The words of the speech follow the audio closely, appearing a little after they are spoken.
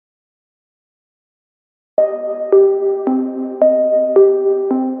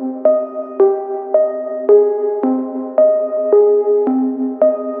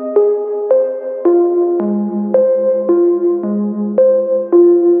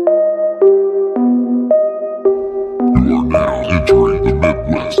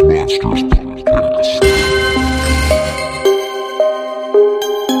Midwest Monsters Podcast.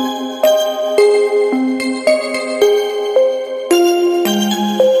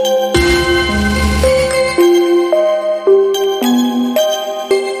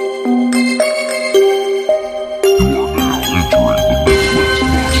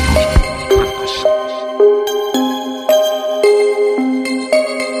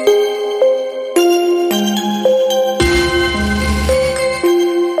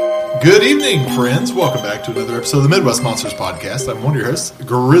 Good evening, friends. Welcome back to another episode of the Midwest Monsters Podcast. I'm one of your hosts,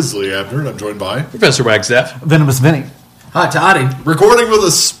 Grizzly Abner, and I'm joined by Professor Wagstaff, Venomous Vinny. Hi, Toddy. Recording with a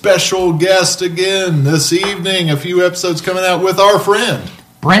special guest again this evening. A few episodes coming out with our friend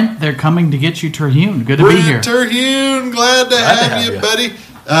Brent, they're coming to get you, Terhune. Good to be here. Brent Terhune. Glad to have you, buddy.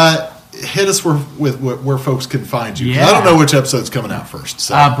 Hit us with where folks can find you. Yeah. I don't know which episode's coming out first.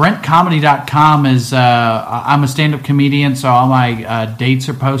 So. BrentComedy.com is, I'm a stand-up comedian, so all my dates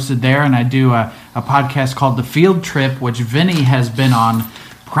are posted there, and I do a podcast called The Field Trip, which Vinny has been on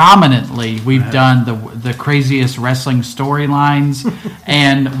prominently. We've done the craziest wrestling storylines,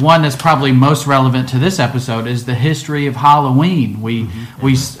 and one that's probably most relevant to this episode is the history of Halloween. We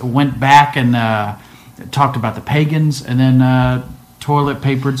went back and talked about the pagans, and then toilet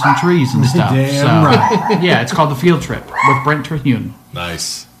papered some trees and stuff. Damn right. Yeah, it's called The Field Trip with Brent Terhune.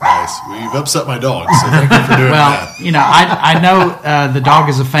 Nice. Well, you've upset my dog, so thank you for doing that. Well, you know, I know the dog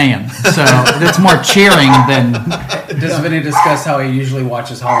is a fan, so it's more cheering than... Does Vinny discuss how he usually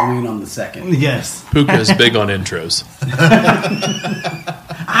watches Halloween on the 2nd? Yes. Puka is big on intros.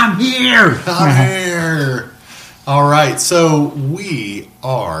 I'm here! All right, so we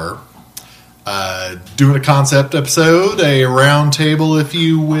are doing a concept episode, a round table, if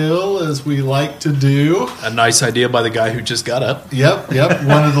you will, as we like to do. A nice idea by the guy who just got up. Yep.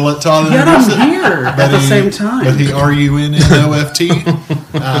 Wanted to let Todd Yet introduce I'm here at the same time. But he R-U-N-N-O-F-T.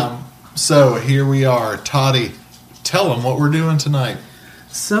 So here we are. Toddy, tell them what we're doing tonight.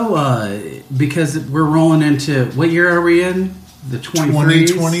 So, because we're rolling into, what year are we in? The 23s?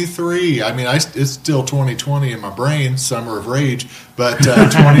 2023. I mean, it's still 2020 in my brain, Summer of Rage, but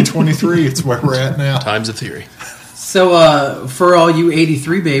 2023, it's where we're at now. Time's a theory. So, for all you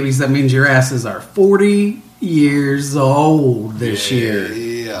 83 babies, that means your asses are 40 years old this year.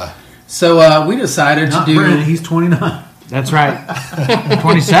 Yeah. So, we decided to do... Brent, he's 29. That's right.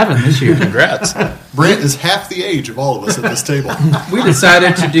 27 this year. Congrats. Brent is half the age of all of us at this table. We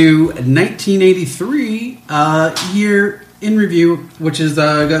decided to do 1983 year in review, which is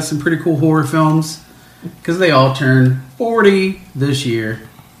got some pretty cool horror films because they all turn 40 this year.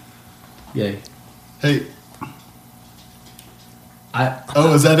 Yay! Hey. Is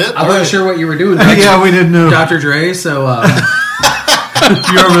that it? I wasn't sure what you were doing. Yeah, we didn't know. Dr. Dre. So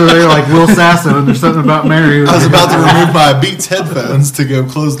You're over there like Will Sasso, and there's something about Mary. I was about to remove my Beats headphones to go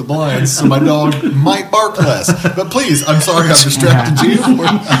close the blinds so my dog might bark less. But please, I'm sorry I've distracted you.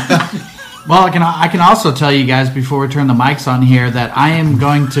 Well, I can also tell you guys before we turn the mics on here that I am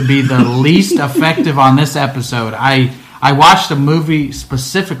going to be the least effective on this episode. I watched a movie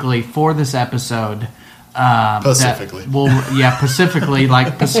specifically for this episode. Pacifically. Pacifically,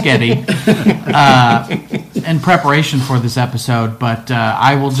 like Paschetti, in preparation for this episode, but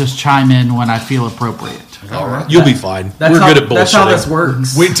I will just chime in when I feel appropriate. All right. You'll be fine. that's We're how, good at bullshitting. That's how this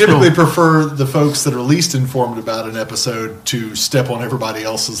works. We typically prefer the folks that are least informed about an episode to step on everybody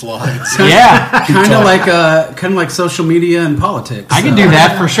else's lines. Yeah, kind of like social media and politics. I can do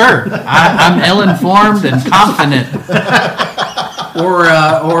that for sure. I'm ill-informed and confident. or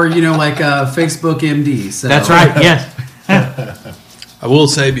like Facebook MD. So. That's right. Yes. I will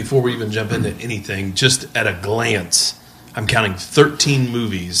say before we even jump into anything, just at a glance, I'm counting 13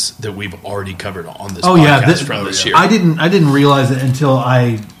 movies that we've already covered on this podcast from this year. I didn't realize it until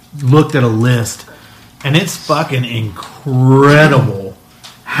I looked at a list, and it's fucking incredible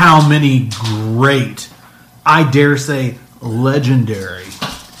how many great, I dare say, legendary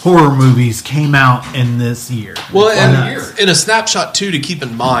horror movies came out in this year. Well, and in a snapshot, too, to keep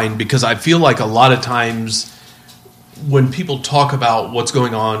in mind, because I feel like a lot of times when people talk about what's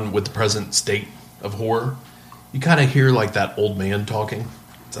going on with the present state of horror, you kind of hear like that old man talking.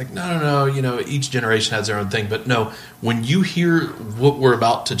 It's like, no, each generation has their own thing. But no, when you hear what we're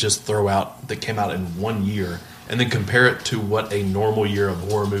about to just throw out that came out in 1 year and then compare it to what a normal year of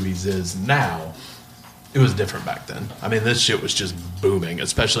horror movies is now, it was different back then. I mean, this shit was just booming,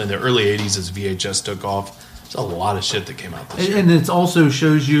 especially in the early 80s as VHS took off. There's a lot of shit that came out this year. And it also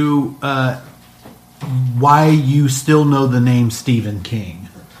shows you why you still know the name Stephen King.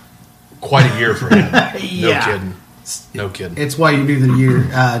 Quite a year for him. Yeah. No kidding. It's why you knew the year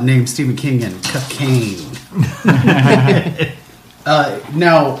name Stephen King and cocaine.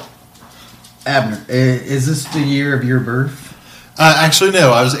 Now, Abner, is this the year of your birth? Actually,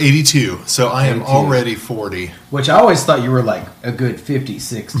 no. I was 82, so I am 82. already 40. Which I always thought you were like a good 50,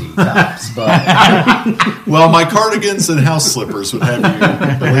 60 tops, but Well, my cardigans and house slippers would have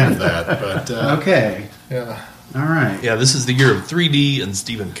you believe that. But okay. yeah. All right. Yeah, this is the year of 3D and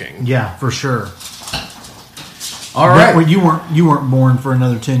Stephen King. Yeah, for sure. All right. Well, you weren't born for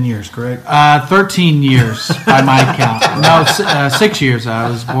another 10 years, correct? 13 years by my count. No, 6 years. I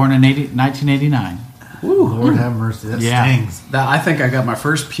was born in 1989. Lord have mercy. That Yeah. stings. I think I got my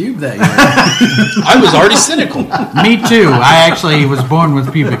first pube that year. I was already cynical. Me too. I actually was born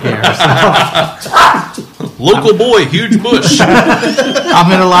with pubic hair. So Local boy, huge bush.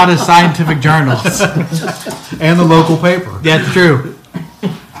 I'm in a lot of scientific journals. And the local paper. That's true.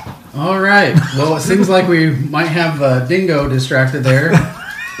 All right. Well, it seems like we might have Dingo distracted there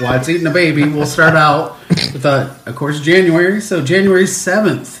while it's eating a baby. We'll start out with, of course, January. So January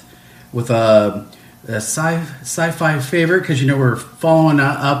 7th with a sci-fi favorite because, we're following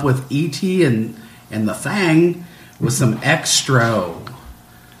up with E.T. and The Thing with some Extra.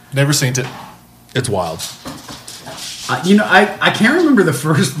 Never seen it. It's wild. I can't remember the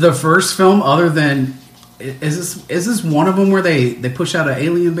first film other than is this one of them where they push out an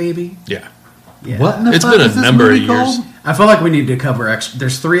alien baby? Yeah. Yeah. What in the It's fuck been a is this number of movie years. called? I feel like we need to cover extra.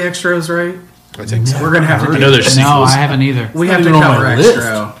 There's 3 extras, right? I think so. We're gonna have to. I know there's No, sequels. I haven't either. We It's have not to even on cover my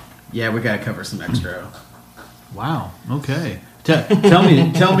extra. Yeah, we gotta cover some extra. Wow. Okay.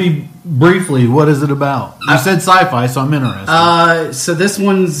 Tell me briefly, what is it about? You said sci-fi, so I'm interested. So this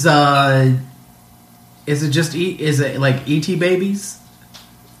one's. Is it just is it like ET babies?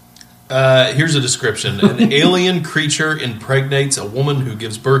 Here's a description. An alien creature impregnates a woman who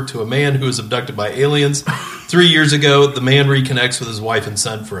gives birth to a man who is abducted by aliens. 3 years ago, the man reconnects with his wife and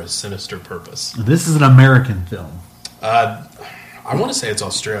son for a sinister purpose. This is an American film. I want to say it's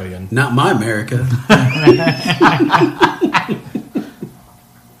Australian. Not my America.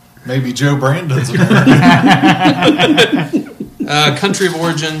 Maybe Joe Brandon's. Country of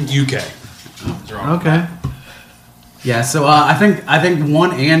origin, UK. Okay. Yeah, so I think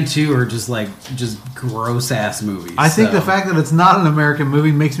 1 and 2 are just gross ass movies. I think so. the fact that it's not an American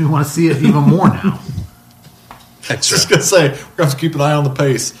movie makes me want to see it even more now. Extra. Just gonna say, we're gonna have to keep an eye on the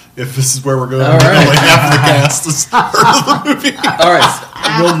pace if this is where we're going. All right. Only half the cast is heard of the movie. All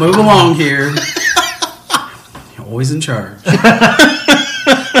right, so we'll move along here. You're always in charge.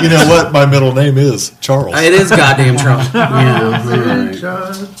 You know what? My middle name is Charles. It is goddamn Trump. Yeah, all right.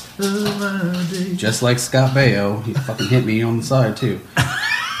 Just like Scott Baio, he fucking hit me on the side too.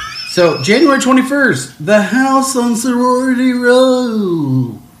 So January 21st, The House on Sorority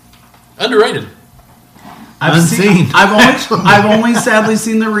Row. Underrated. Unseen. I've only sadly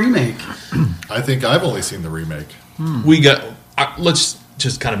seen the remake. I think I've only seen the remake. We got. Let's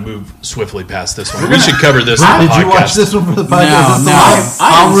just kind of move swiftly past this one. We should cover this. on the Did you watch podcast. this one for the No, podcast? no.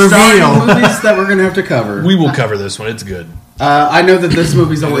 I'll reveal. reveal movies that we're gonna have to cover. We will cover this one. It's good. I know that this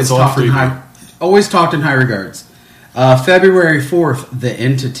movie's always it's all talked in freebie. talked in high regards. February 4th, The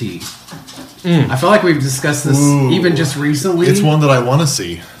Entity. I feel like we've discussed this Ooh. even just recently. It's one that I want to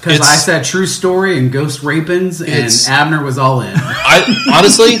see. Because It's- I said True Story and Ghost Rapins, and It's- Abner was all in. I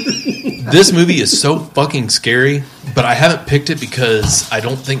honestly, this movie is so fucking scary, but I haven't picked it because I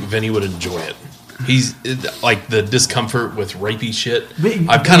don't think Vinny would enjoy it. He's like the discomfort with rapey shit.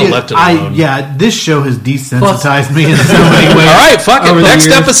 I've kind of left it alone. This show has desensitized me in so many ways. All right, fuck it. over the Next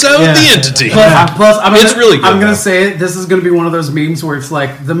years. episode, Yeah. The Entity. Plus, It's really good, I'm going though. to say it. This is going to be one of those memes where it's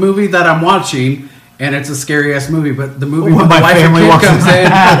like the movie that I'm watching, and it's a scary ass movie, but the movie When when my the wife and family kid walks comes in.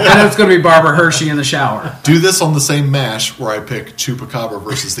 in, and it's going to be Barbara Hershey in the shower. Do this on the same MASH where I pick Chupacabra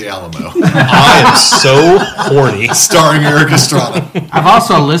versus the Alamo, I am so horny. starring Eric Estrada. I've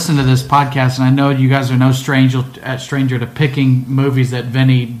also listened to this podcast, and I know you guys are no stranger to picking movies that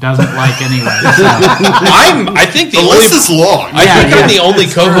Vinny doesn't like anyway. So. I think the The only list is long. I Yeah, think yeah. I'm the only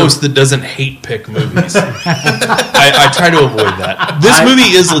co-host that doesn't hate pick movies. I try to avoid that. This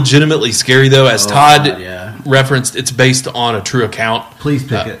movie is legitimately scary, though. As Todd God, yeah. referenced, it's based on a true account. Please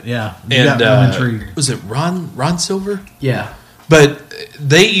pick it. Yeah. You And got me intrigued. was it Ron Silver? Yeah. But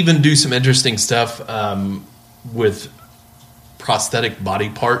they even do some interesting stuff with prosthetic body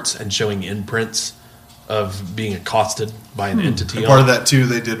parts and showing imprints of being accosted by an entity. And part of that too,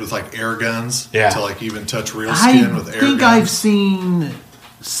 they did with like air guns Yeah. to like even touch real I skin with air think guns. I've seen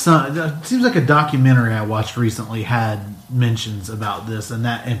it seems like a documentary I watched recently had mentions about this, and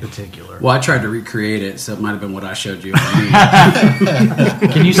that in particular. Well, I tried to recreate it, so it might have been what I showed you.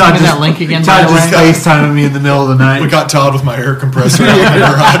 Can you send me that link again, by Todd the just way? FaceTiming me in the middle of the night. We got Todd with my air compressor out in the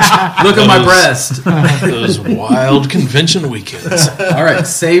garage. Look at my breast. Those wild convention weekends. All right,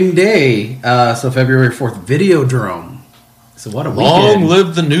 same day. So February 4th, Videodrome. So what a Long weekend.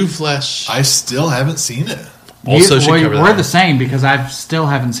 live the new flesh. I still haven't seen it. Also should cover we're that. the same because I still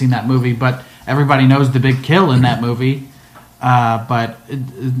haven't seen that movie, but everybody knows the big kill in that movie. But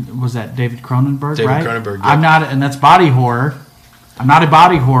was that David Cronenberg? David right? Cronenberg, yeah. I'm not, and that's body horror. I'm not a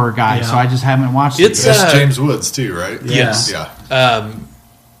body horror guy, Yeah. so I just haven't watched It's, it. That's James Woods too, right? Yes. Yeah.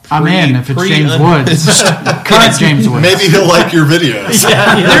 I'm in if it's James pre-un- Woods, current James Woods. Maybe he'll like your videos.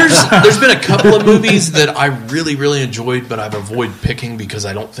 There's been a couple of movies that I really, really enjoyed, but I've avoided picking because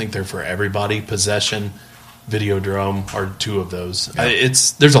I don't think they're for everybody. Possession, Videodrome are two of those.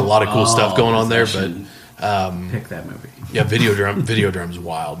 There's a lot of cool stuff going on there, but Possession. Pick that movie. yeah, Videodrome's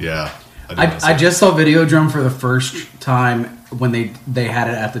wild. Yeah. I just saw Videodrome for the first time when they had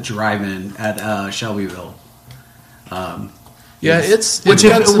it at the drive-in at Shelbyville. Yeah, it's Which,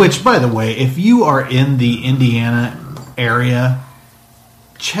 got some- which, by the way, if you are in the Indiana area,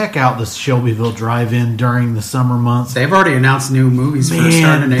 check out the Shelbyville Drive-In during the summer months. They've already announced new movies for starting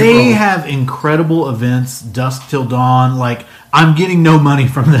Man, in they April. have incredible events, dusk till dawn. Like, I'm getting no money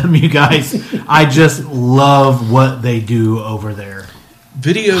from them, you guys. I just love what they do over there.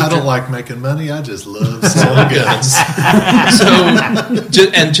 I don't like making money. I just love selling goods.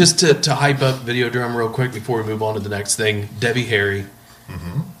 And just to hype up Videodrome real quick before we move on to the next thing, Debbie Harry,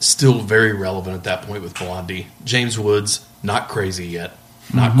 still very relevant at that point with Blondie. James Woods, not crazy yet,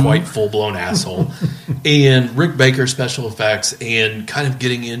 not quite full blown asshole, and Rick Baker special effects, and kind of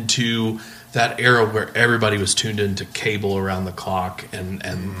getting into that era where everybody was tuned into cable around the clock, and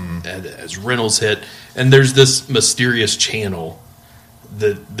as Reynolds hit, and there's this mysterious channel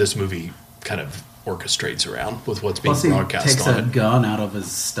that this movie kind of orchestrates around with what's being Plus, he broadcast takes on a it. gun out of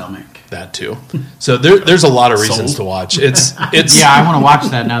his stomach. That too. So there's a lot of reasons to watch. It's Yeah, I want to watch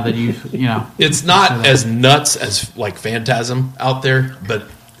that now that it's not as nuts as like Phantasm out there, but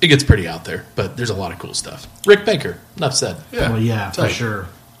it gets pretty out there. But there's a lot of cool stuff. Rick Baker, enough said. Yeah. Well, yeah, for Tight. sure.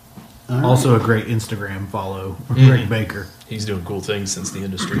 right. Also a great Instagram follow, Rick Baker. He's doing cool things since the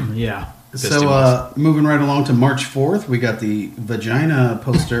industry. Yeah. So, moving right along to March 4th, we got the vagina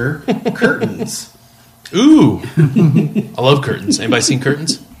poster Curtains. Ooh, I love Curtains. Anybody seen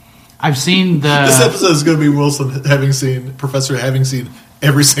Curtains? I've seen This the. episode is going to be Wilson having seen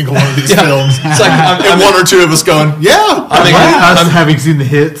every single one of these films. It's like And one or two of us going, yeah. Us having seen the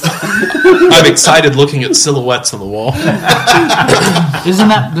hits. I'm excited looking at silhouettes on the wall. Doesn't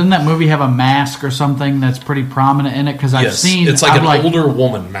that movie have a mask or something that's pretty prominent in it? Because I've Yes, seen it's like I'm an older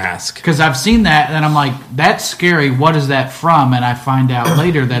woman mask. Because I've seen that and I'm like, that's scary. What is that from? And I find out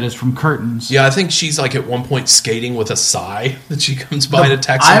later that it's from Curtains. Yeah, I think she's like at one point skating with a sigh that she comes by and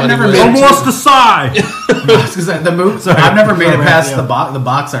attacks I've somebody never with. made it Almost a sigh. Because the movie, I've never made it past the box. The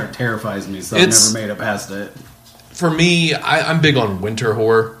box art terrifies me, so It's- I've never made it past it. For me, I'm big on winter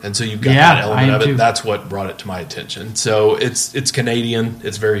horror, and so you've got Yeah, that element I am of it. too. That's what brought it to my attention. So it's Canadian.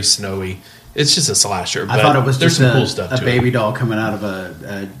 It's very snowy. It's just a slasher. I but thought it was there's just some cool stuff a to baby it. doll coming out of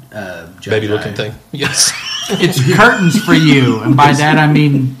a Baby looking thing. Yes. It's Curtains for you. And by that I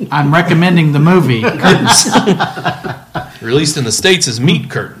mean I'm recommending the movie. Curtains. Released in the States as Meat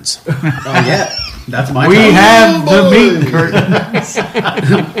Curtains. Oh yeah, that's my. We title. have the meat curtain.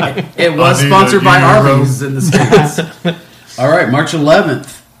 It was I need sponsored a by euro. Arby's in the States. All right, March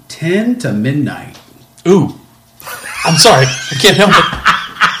 11th, 10 to midnight. Ooh. I'm sorry. I can't help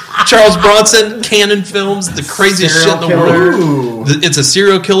it. Charles Bronson, Cannon Films, the craziest shit in the Serial world. It's a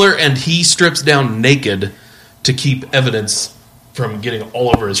serial killer, and he strips down naked to keep evidence from getting all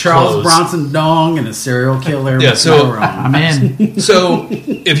over his Charles clothes. Bronson dong and a serial killer. Yeah, What's so- not wrong? I'm in. So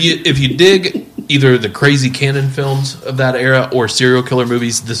if you dig either the crazy Cannon films of that era or serial killer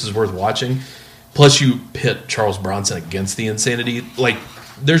movies, this is worth watching. Plus, you pit Charles Bronson against the insanity. Like,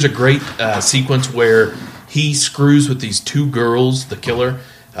 there's a great sequence where he screws with these two girls, the killer,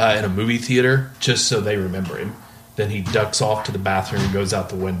 in a movie theater, just so they remember him. Then he ducks off to the bathroom, goes out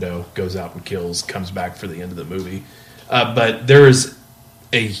the window, goes out and kills, comes back for the end of the movie. But there is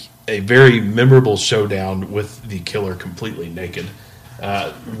a very memorable showdown with the killer completely naked,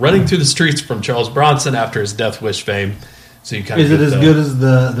 running through the streets from Charles Bronson after his Death Wish fame. So you kind Is of it as good as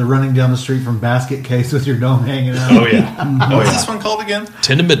the running down the street from Basket Case with your dome hanging out? Oh yeah, oh What's yeah. this one called again?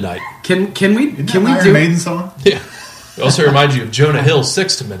 10 to midnight. Can we Iron do Maiden song? Yeah. It also reminds you of Jonah Hill,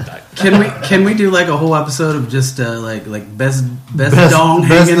 6 to Midnight. Can we do like a whole episode of just like best dong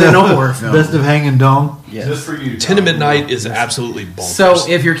hanging in a horror film? Best of hanging dong. Yes. Just for you. 10 to Midnight is absolutely bonkers. So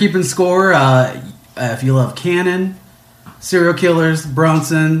if you're keeping score, if you love Cannon, serial killers,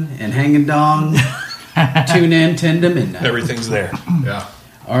 Bronson, and hanging dong, tune in 10 to Midnight. everything's there. Yeah.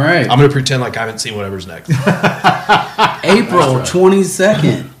 All right. I'm going to pretend like I haven't seen whatever's next. April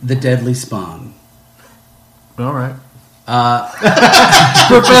 22nd, The Deadly Spawn. All right.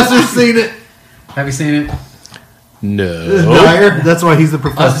 Professor's seen it. Have you seen it? No. Dyer. That's why he's the I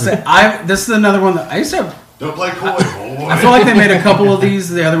was professor. gonna say, this is another one that I used to have. Don't play coy, boy. I feel like they made a couple of these.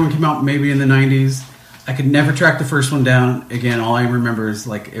 The other one came out maybe in the 90s. I could never track the first one down. Again, all I remember is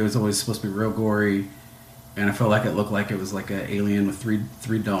like it was always supposed to be real gory, and I felt like it looked like it was like an alien with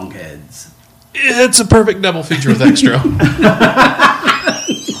three dong heads. It's a perfect double feature with extra.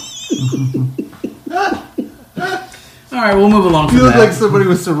 All right, we'll move along from You look that. like somebody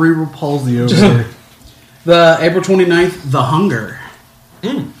with cerebral palsy over there. The April 29th, The Hunger.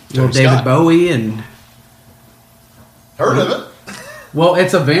 Little Tony David Scott. Bowie and Heard of it? well,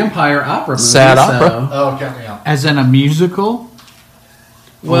 it's a vampire opera movie. Sad so- opera. Oh, count me out. As in a musical?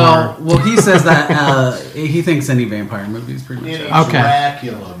 Well, he says that he thinks any vampire movie is pretty much. Any out. Okay.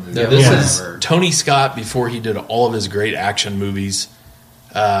 Dracula movie. Now, this Yeah. is Whatever. Tony Scott before he did all of his great action movies.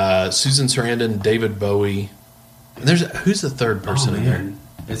 Susan Sarandon, David Bowie. And who's the third person in there? Man.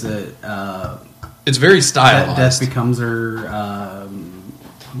 Is it It's very Death stylized. Becomes Her?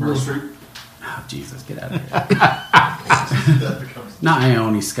 Meryl Streep. Oh, Jesus, get out of here! That becomes. Not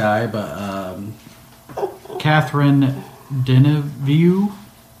Ione Skye, but Catherine Deneuve?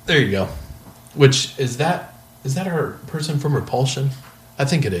 There you go. Which is that our person from Repulsion? I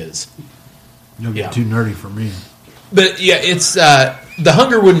think it is. You'll get Yeah. too nerdy for me. But yeah, it's The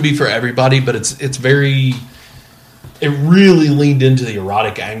Hunger wouldn't be for everybody, but it's very. It really leaned into the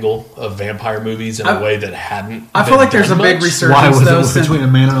erotic angle of vampire movies in a way that hadn't. I feel been like there's a done big much. resurgence. Why was though, it since- between a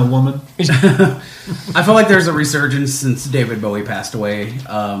man and a woman? I feel like there's a resurgence since David Bowie passed away,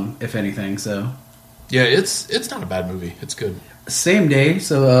 if anything. So Yeah, it's not a bad movie. It's good. same day,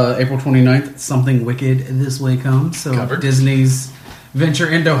 so April 29th, Something Wicked This Way Comes. So Covered. Disney's venture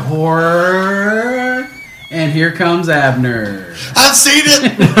into horror, and here comes Abner. I've seen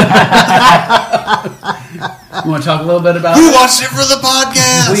it. You want to talk a little bit about We it? watched it for the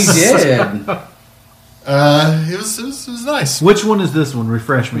podcast. We did. It was nice. Which one is this one?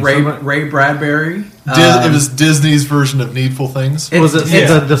 Refresh me. Ray Bradbury. It was Disney's version of Needful Things. Was it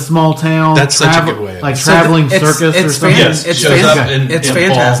Yeah. the small town? That's such a good way of Like it. So traveling it's- circus or it's something? Yes, it's shows up in it's fall.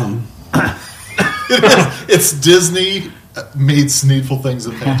 Phantasm. It's Disney meets Needful Things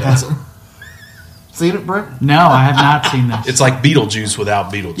and Phantasm. Seen it, Brent? No, I have not seen this. It's like Beetlejuice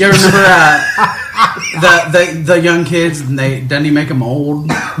without Beetlejuice. You remember the young kids? And doesn't he make them old?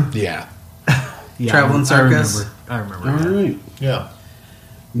 Yeah. Yeah, Traveling circus. I remember. All that. right. Yeah.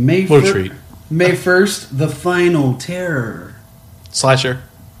 May What a fir- treat. May 1st, The Final Terror. Slasher.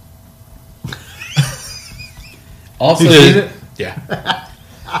 Also, Yeah.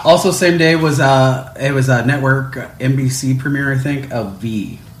 also same day was it was a network NBC premiere, I think, of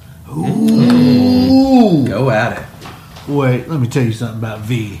V. Ooh, go at it. Wait, let me tell you something about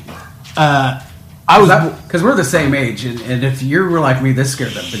V. I was Because we're the same age, and if you were like me, this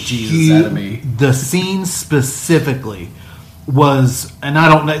scared the bejesus out of me. The scene specifically was, and I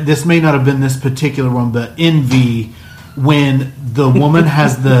don't know, this may not have been this particular one, but in V, when the woman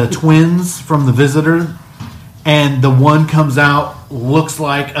has the twins from The Visitor, and the one comes out, looks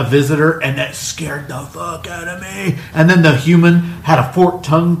like a visitor, and that scared the fuck out of me. And then the human had a forked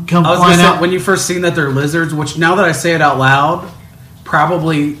tongue come I was flying gonna say, out. when you first seen that they're lizards, which now that I say it out loud,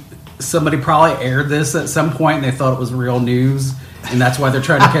 somebody probably aired this at some point and they thought it was real news, and that's why they're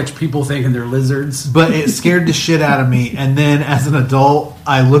trying to catch people thinking they're lizards. But it scared the shit out of me. And then as an adult,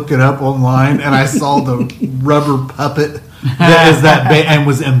 I looked it up online and I saw the rubber puppet that is and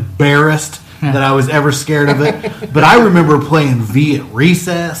was embarrassed that I was ever scared of it. But I remember playing V at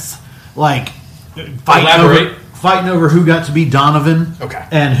recess, like Elaborate. fighting over who got to be Donovan, Okay.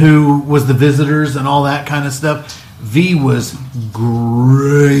 and who was the visitors and all that kind of stuff. V was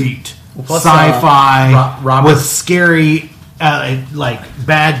great, plus, sci-fi Robert- with scary. Like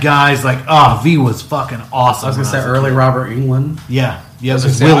bad guys, V was fucking awesome. I was gonna when say a early kid. Robert England. Yeah, it I was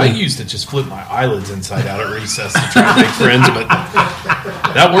was gonna say, I Willie. used to just flip my eyelids inside out at recess to try to make friends, but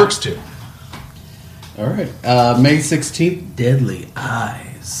that works too. All right, May 16th, Deadly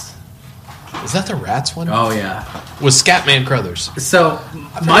Eyes. Is that the Rats one? Oh yeah. Was Scatman Crothers? So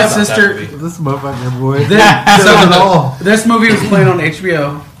forgot my about that sister. movie. This motherfucker boy. This, Says it all. this movie was playing on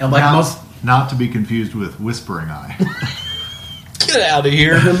HBO, and like Now, most. Not to be confused with Whispering Eye. Get out of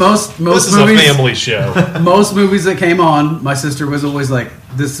here. Most This is movies, a family show. most movies that came on, my sister was always like,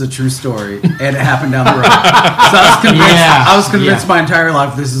 "This is a true story," and it happened down the road. So I was convinced my entire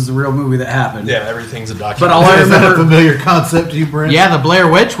life this is a real movie that happened. Yeah, everyth's a documentary. But all I Is that a remember, familiar concept to you, Brent? Yeah, the Blair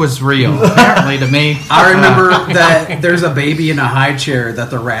Witch was real, apparently to me. I remember that there's a baby in a high chair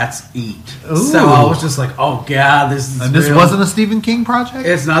that the rats eat. So I was just like, "Oh God, this is." And this real. wasn't a Stephen King project?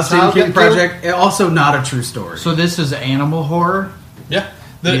 It's not a Stephen King project. It also not a true story. So this is animal horror. Yeah.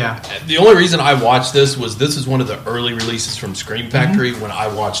 Yeah. The only reason I watched this is one of the early releases from Scream Factory when I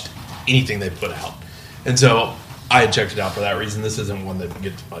watched anything they put out. And so I had checked it out for that reason. This isn't one that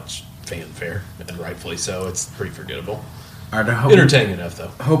gets much fanfare, and rightfully so. It's pretty forgettable. All right, Entertaining enough, though.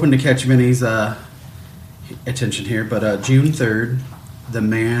 hoping to catch Vinny's attention here, but June 3rd, The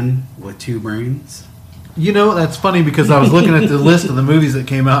Man with Two Brains. You know, that's funny because I was looking at the list of the movies that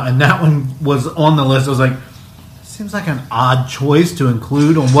came out, and that one was on the list. I was like, seems like an odd choice to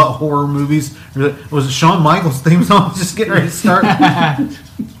include on what horror movies. Was it Shawn Michaels' theme song just getting ready to start?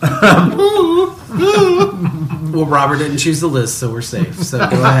 Well, Robert didn't choose the list, so we're safe. So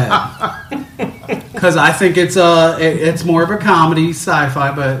go ahead. Because I think it's more of a comedy,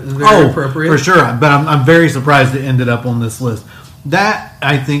 sci-fi, but very appropriate. For sure. But I'm very surprised it ended up on this list. That,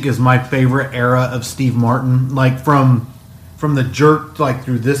 I think, is my favorite era of Steve Martin. Like, from the Jerk, like,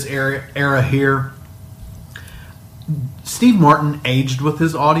 through this era here. Steve Martin aged with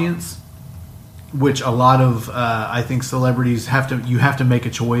his audience, which a lot of, I think, celebrities have to make a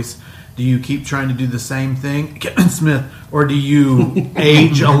choice. Do you keep trying to do the same thing, Kevin Smith, or do you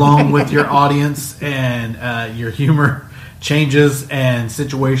age along with your audience and your humor changes and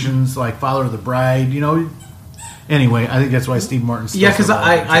situations like Father of the Bride? You know. Anyway, I think that's why Steve Martin's still because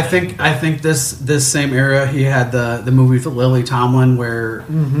I think this same era he had the movie with Lily Tomlin where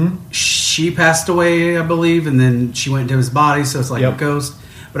she passed away, I believe, and then she went into his body, so it's like a ghost.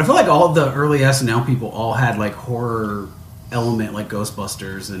 But I feel like all of the early SNL people all had like horror element, like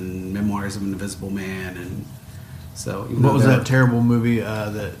Ghostbusters and Memoirs of an Invisible Man, and so. What was that terrible movie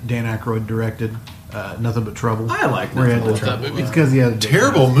that Dan Aykroyd directed? Nothing But Trouble. I like Where he had Nothing But the- Trouble. It's because he had a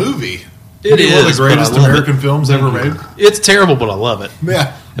Terrible movie. It Maybe one of is, the but I greatest love American films ever made. It's terrible, but I love it.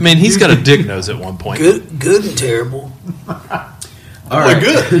 Yeah. I mean, he's got a dick nose at one point. good and terrible. All Really right,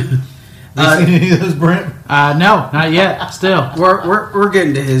 good. Have you seen any of those, Brent? No, not yet. Still. we're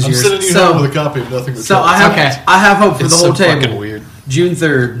getting to his I'm years. sending you home with a copy of Nothing But So Trouble. I have hope for It's the whole so table. fucking weird. June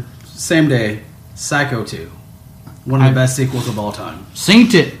 3rd, same day, Psycho 2. One of the best sequels of all time.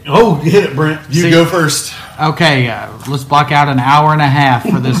 Synced it. Oh, hit it, Brent. You go first. Okay, let's block out an hour and a half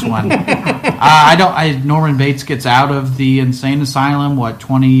for this one. Norman Bates gets out of the insane asylum,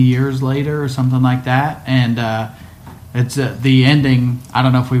 20 years later or something like that, and it's the ending. I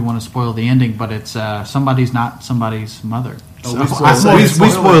don't know if we want to spoil the ending, but it's somebody's not somebody's mother. We spoil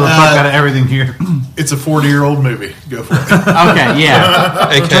the fuck out of everything here. It's a 40-year-old movie. Go for it. Okay, yeah.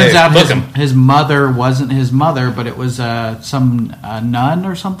 Okay, Turns out look 'em. his mother wasn't his mother, but it was some nun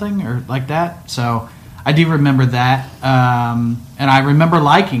or something or like that. So I do remember that, and I remember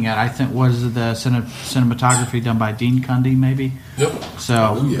liking it. I think was the cinematography done by Dean Cundy, maybe. Yep.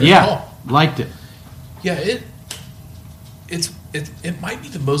 So yeah. Liked it. Yeah, it might be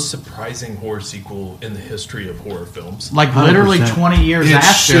the most surprising horror sequel in the history of horror films. Like literally 100%. 20 years It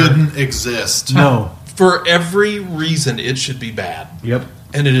after. shouldn't exist. No. For every reason, it should be bad. Yep.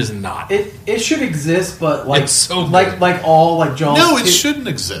 And it is not. It should exist, but It's so good. like all like Jaws. No, it 2 shouldn't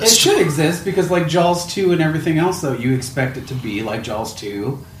It exist. should exist because like Jaws 2 and everything else, though, you expect it to be like Jaws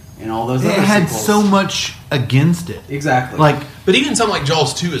 2 and all those. It other had sequels. so much against it. Exactly. Like, But even something like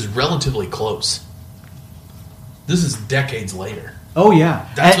Jaws 2 is relatively close. This is decades later. oh yeah,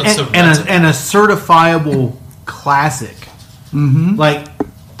 That's what's so nuts about and a certifiable classic. Mm-hmm. Like,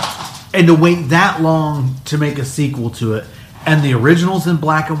 and to wait that long to make a sequel to it, and the original's in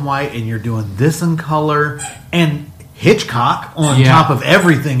black and white, and you're doing this in color, and Hitchcock on Yeah. top of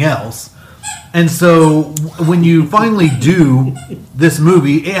everything else. And so when you finally do this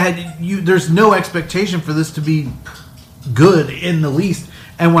movie, there's no expectation for this to be good in the least.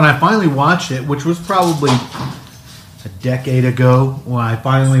 And when I finally watched it, which was probably a decade ago, when I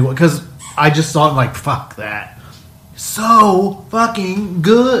finally, because I just thought like, fuck that, so fucking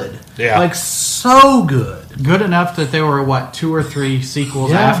good, Yeah. like so good. Good enough that there were 2 or 3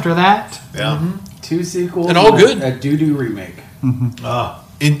 sequels Yeah. after that. Yeah. 2 sequels And all good. A doo-doo remake.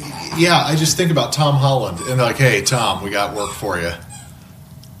 And yeah, I just think about Tom Holland and like, hey, Tom, we got work for you.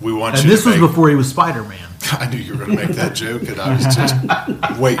 We want And you this to was make... before he was Spider-Man. I knew you were going to make that joke, and I was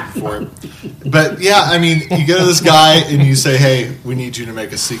just waiting for it. But yeah, I mean, you go to this guy and you say, "Hey, we need you to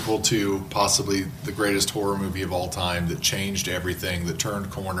make a sequel to possibly the greatest horror movie of all time that changed everything, that turned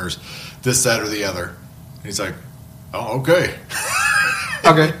corners, this, that, or the other." And he's like, "Oh, okay,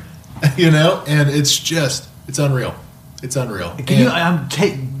 Okay. and it's unreal. It's unreal. Can you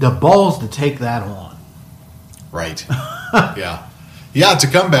take the balls to take that on? Right. Yeah. Yeah, to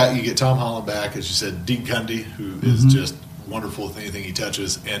come back, you get Tom Holland back, as you said, Dean Cundy, who is just wonderful with anything he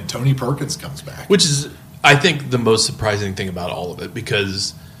touches, and Tony Perkins comes back. Which is, I think, the most surprising thing about all of it,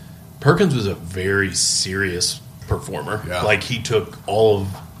 because Perkins was a very serious performer. Yeah. Like, he took all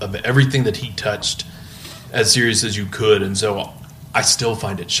of everything that he touched as serious as you could, and so I still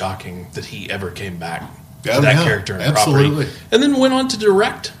find it shocking that he ever came back to that character and absolutely. property. And then went on to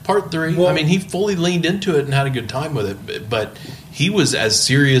direct Part 3. Well- I mean, he fully leaned into it and had a good time with it, but he was as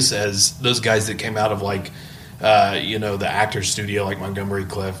serious as those guys that came out of, like, the actor's studio, like Montgomery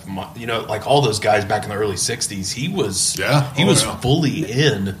Clift, like all those guys back in the early 60s. He was fully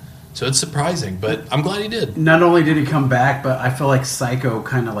in, so it's surprising, but I'm glad he did. Not only did he come back, but I feel like Psycho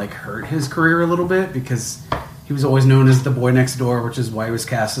kind of like hurt his career a little bit because he was always known as the boy next door, which is why he was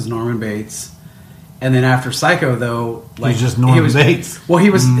cast as Norman Bates. And then after Psycho, though, like He's just Norman Bates. Well,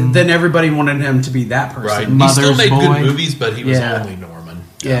 he was. Then everybody wanted him to be that person. Right. Mother's He still made Boy. good movies, but he was Yeah. only Norman.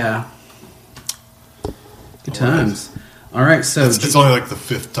 Yeah. Good times. All right, so It's only like the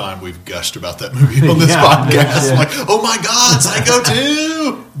 5th time we've gushed about that movie on this Yeah, podcast. yeah. Like, oh my God, Psycho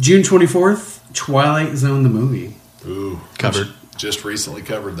 2! June 24th, Twilight Zone the movie. Ooh, Covered. Just recently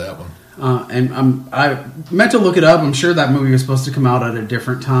covered that one. And I meant to look it up. I'm sure that movie was supposed to come out at a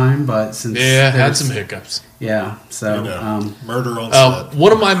different time, but since Yeah, had there's- some hiccups. Yeah, so Murder on set.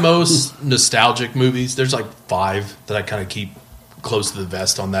 One of my most nostalgic movies, there's like 5 that I kind of keep close to the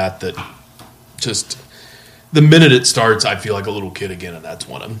vest on that just, the minute it starts, I feel like a little kid again, and that's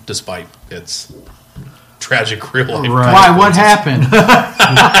one of them, despite its tragic real life. Right. Why? What happened?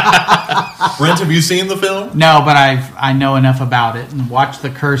 Brent, have you seen the film? No, but I know enough about it and watched the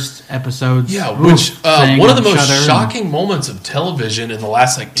cursed episodes. Yeah, Oof, which thing one of the on most Shudder. shocking moments of television in the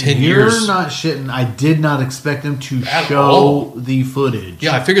last like 10 You're years. not shitting. I did not expect him to At show all. the footage.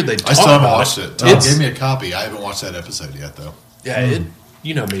 Yeah, I figured they'd talk I still haven't about watched it. Tom It's- gave me a copy. I haven't watched that episode yet, though. Yeah,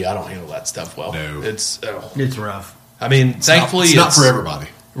 you know me, I don't handle that stuff well. No. It's It's rough. I mean, thankfully it's not for everybody.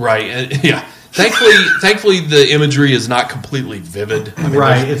 Right. Yeah. Thankfully, the imagery is not completely vivid. I mean,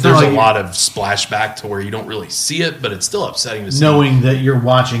 Right, There's it's not a like- lot of splashback to where you don't really see it, but it's still upsetting to see. Knowing that you're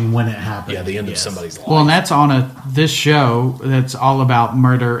watching when it happens. Yeah, the end Yes. of somebody's life. Well, and that's on this show that's all about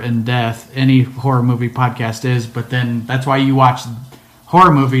murder and death. Any horror movie podcast is, but then that's why you watch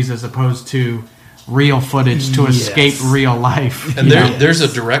horror movies as opposed to real footage to Yes. escape real life. And you know? there's a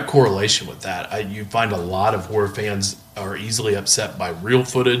direct correlation with that. You find a lot of horror fans are easily upset by real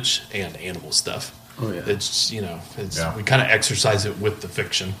footage and animal stuff. Oh, yeah. It's Yeah. we kind of exercise it with the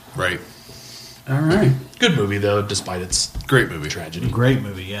fiction. Right. all right. Good movie though, despite its Great movie. tragedy. Great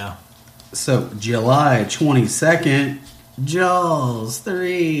movie, yeah. So July 22nd, Jaws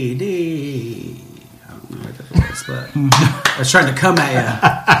 3D. I don't know what that was, but I was trying to come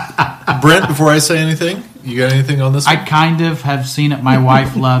at Brent, before I say anything, you got anything on this I one? kind of have seen it. My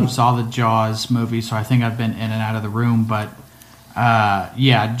wife loves all the Jaws movies, so I think I've been in and out of the room. But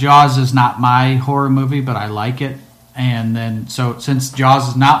yeah, Jaws is not my horror movie, but I like it. And then, so since Jaws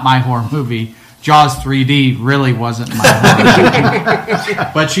is not my horror movie, Jaws 3D really wasn't my horror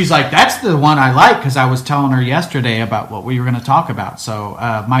movie. But she's like, that's the one I like because I was telling her yesterday about what we were going to talk about. So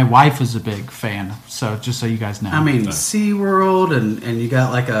my wife is a big fan. So just so you guys know. you. I mean, SeaWorld, and you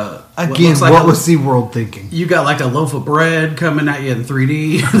got like a Again, looks like what a- was SeaWorld thinking? you got like a loaf of bread coming at you in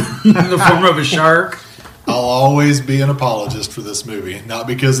 3D in the form of a shark. I'll always be an apologist for this movie. Not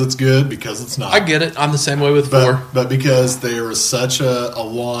because it's good, because it's not. I get it. I'm the same way with 4. But because there was such a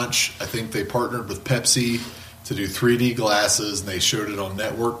launch, I think they partnered with Pepsi to do 3D glasses, and they showed it on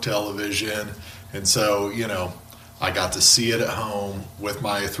network television. And so, I got to see it at home with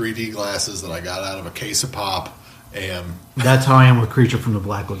my 3D glasses that I got out of a case of pop. And That's how I am with Creature from the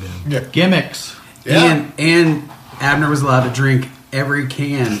Black Lagoon. yeah, Gimmicks. And Abner was allowed to drink every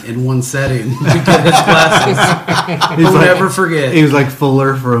can in one setting to get his glasses. He's I'll like- never forget. He was like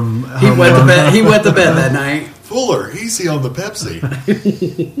Fuller from He Home wet the Alone. bed. He wet the bed that night. Fuller, easy on the Pepsi.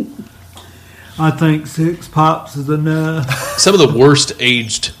 I think 6 pops is enough. Some of the worst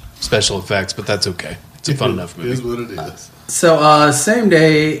aged special effects, but that's okay. It's a fun enough It is movie. what it is. So same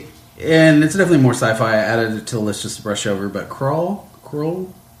day, and it's definitely more sci-fi. I added it to the list just to brush over. But Crawl,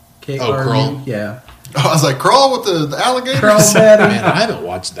 K-R-U, Crawl. yeah. I was like, crawl with the alligators? Crawl, Daddy. Man, I haven't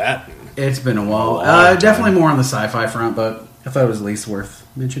watched that in It's been a while. Definitely more on the sci-fi front, but I thought it was at least worth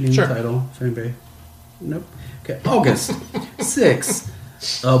mentioning Sure. the title. If anybody, nope. Okay, August 6th,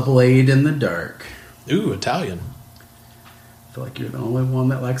 A Blade in the Dark. Ooh, Italian. I feel like you're the only one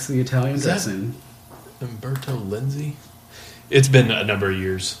that likes the Italian Is that- dressing. Umberto Lenzi. It's been a number of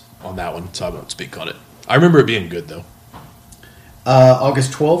years on that one, so I won't speak on it. I remember it being good though.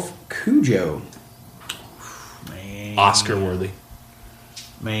 August 12th, Cujo. Man. Oscar worthy.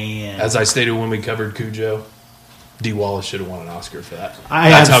 Man. As I stated when we covered Cujo, Dee Wallace should have won an Oscar for that.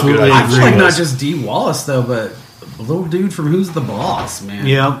 I absolutely I agree. feel like was. not just Dee Wallace though, but the little dude from Who's the Boss, man.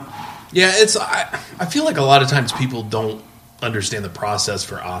 Yep. Yeah, it's. I feel like a lot of times people don't understand the process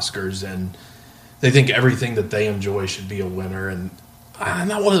for Oscars, and they think everything that they enjoy should be a winner. And I'm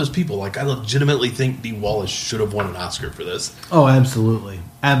not one of those people. Like, I legitimately think Dee Wallace should have won an Oscar for this. Oh, absolutely.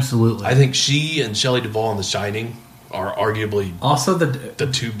 Absolutely. I think she and Shelley Duvall in The Shining are arguably Also the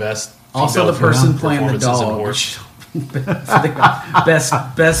two best. Also, the female person playing the performances in dog.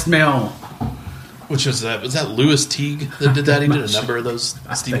 horror. best male. Which was that Louis Teague that did that? He did a number of those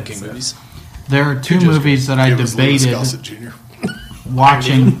Stephen King movies. There are two Cujo's movies that I It was Louis debated Gossett Jr.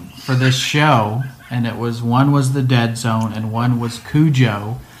 watching for this show, and it was one was The Dead Zone and one was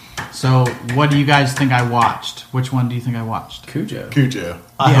Cujo. So, what do you guys think I watched? Which one do you think I watched? Cujo. Cujo.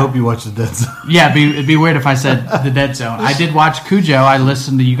 I Yeah. hope you watch the Dead Zone. Yeah, it'd be weird if I said The Dead Zone. I did watch Cujo. I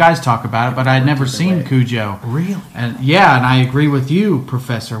listened to you guys talk about it, but I'd never seen Cujo. Really? And yeah, and I agree with you,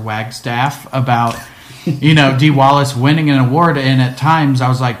 Professor Wagstaff, about Dee Wallace winning an award. And at times, I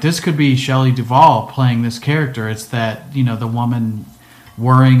was like, this could be Shelley Duvall playing this character. It's that the woman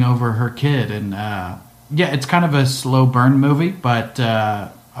worrying over her kid, and it's kind of a slow burn movie, but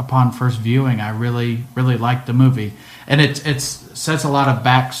upon first viewing, I really liked the movie, and it sets a lot of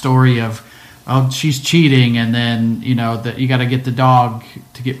backstory of. Oh, she's cheating, and then that you got to get the dog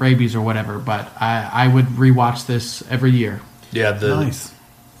to get rabies or whatever. But I would rewatch this every year. Yeah, Nice.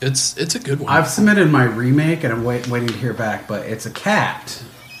 It's a good one. I've submitted my remake, and I'm waiting to hear back. But it's a cat.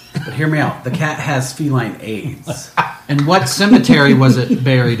 But hear me out. The cat has feline AIDS. And what cemetery was it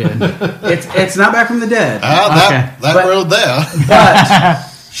buried in? It's not back from the dead. That But- road there. But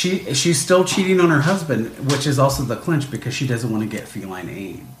she's still cheating on her husband, which is also the clinch because she doesn't want to get feline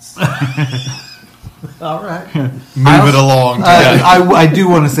AIDS. All right. Move it along. I do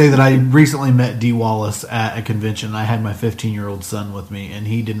want to say that I recently met Dee Wallace at a convention. I had my 15-year-old son with me, and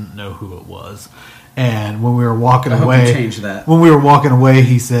he didn't know who it was. And when we were walking I hope away, you changed that. when we were walking away,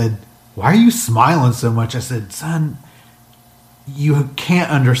 he said, "Why are you smiling so much?" I said, "Son, you can't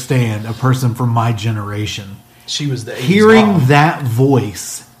understand a person from my generation. she was the 80s Hearing mom. that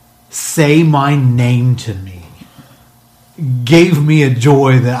voice say my name to me gave me a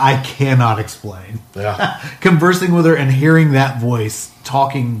joy that I cannot explain." Yeah. Conversing with her and hearing that voice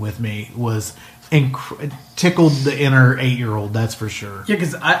talking with me was tickled the inner 8-year-old, that's for sure. Yeah,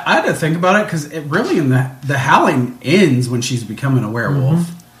 because I had to think about it because it really in the Howling ends when she's becoming a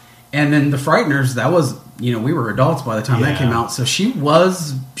werewolf, and then the Frighteners that was we were adults by the time that Yeah. came out, so she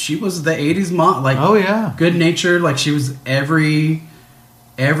was the 80s mom, like Oh, yeah. good natured, like she was every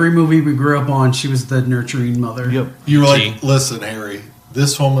movie we grew up on, she was the nurturing mother. Yep. You were like, Gee. listen, Harry,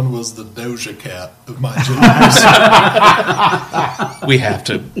 this woman was the Doja Cat of my generation. We have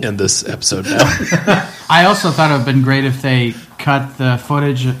to end this episode now. I also thought it would have been great if they cut the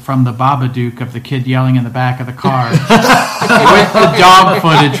footage from the Babadook of the kid yelling in the back of the car with the dog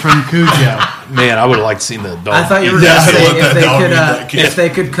footage from Cujo. Man, I would have liked to seen the dog. I thought you were Yeah, going to I say let that dog eat that kid. if they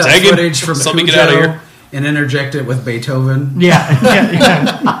could cut Take him. footage from Somebody Cujo get out of here. and interject it with Beethoven.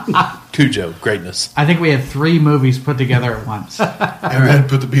 Yeah. Cujo, greatness. I think we had 3 movies put together at once. And then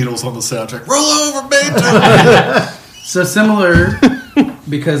put the Beatles on the soundtrack. Roll over, Beethoven! So similar,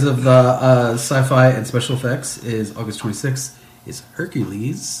 because of the sci-fi and special effects, is August 26th is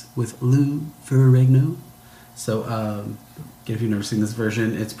Hercules with Lou Ferrigno. So, again, if you've never seen this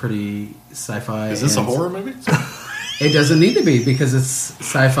version, it's pretty sci-fi. Is this a and horror movie? It doesn't need to be because it's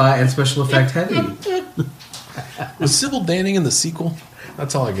sci-fi and special effect heavy. Was Sybil Danning in the sequel?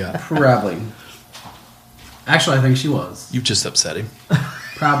 That's all I got. Probably. Actually, I think she was. You just upset him.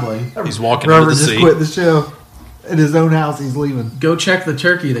 Probably. He's walking Robert into the just sea. quit the show. In his own house, he's leaving. Go check the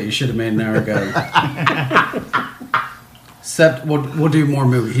turkey that you should have made an hour ago. Except we'll do more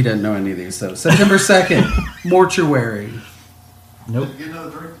movie. He doesn't know any of these. So September 2nd, Mortuary. Nope. Get another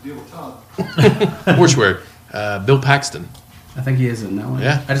drink to deal with Todd. Mortuary. Bill Paxton. I think he is in that one.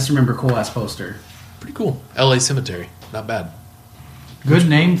 Yeah. I just remember cool ass poster. Pretty cool. L.A. Cemetery. Not bad. Good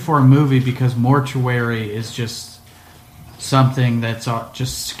name for a movie because Mortuary is just something that's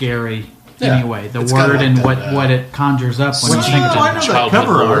just scary Yeah. anyway. The It's kinda word like and that, what it conjures up when you Which, think I of know it. that Childhood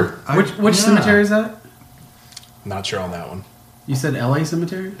cover horror. art. Which cemetery is that? Not sure on that one. You said L.A.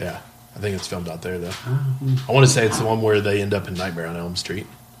 Cemetery? Yeah, I think it's filmed out there though. I want to say it's the one where they end up in Nightmare on Elm Street.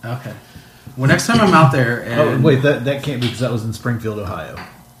 Okay. Well, next time I'm out there, Oh, and wait, that can't be because that was in Springfield, Ohio.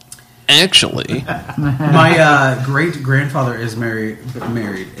 Actually, my great grandfather is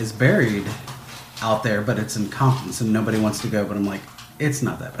buried out there, but it's in Compton, so nobody wants to go. But I'm like, it's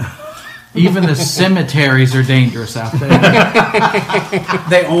not that bad. Even the cemeteries are dangerous out there.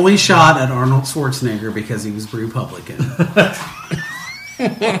 They only shot at Arnold Schwarzenegger because he was Republican,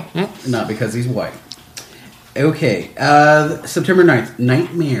 not because he's white. Okay, September 9th,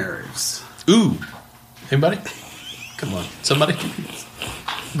 Nightmares. ooh, anybody? Come on, somebody.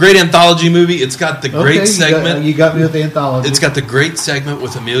 Great anthology movie. It's got the great segment. You got me with the anthology. It's got the great segment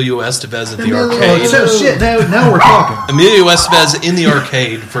with Emilio Estevez at the Oh, arcade. so shit. Now we're talking. Emilio Estevez in the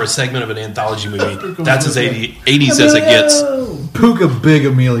arcade for a segment of an anthology movie. That's as 80s as it gets. Puka, big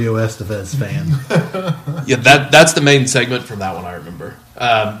Emilio Estevez fan. Yeah, that's the main segment from that one. I remember.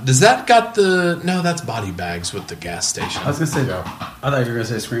 Does that got the? No, that's Body Bags with the gas station. I was gonna say, I thought you were gonna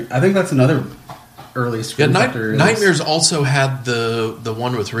say Scream. I think that's another early Yeah, Scream Factor. Nightmares also had the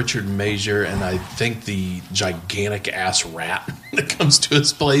one with Richard Major and I think the gigantic ass rat that comes to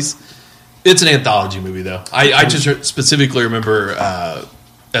his place. It's an anthology movie though. I just specifically remember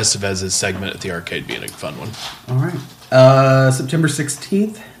Estevez's segment at the arcade being a fun one. All right, September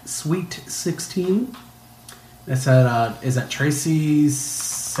 16th, Sweet 16. That's at is that Tracy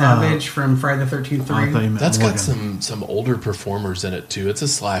Savage from Friday the 13th 3? That's got some older performers in it too. It's a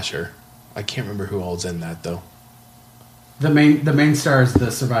slasher. I can't remember who all's in that though. The main star is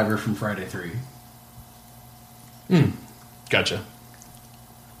the survivor from Friday 3. Gotcha.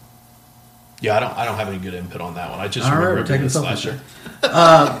 Yeah, I don't have any good input on that one. I just All right, remember we're it being taking a selfies.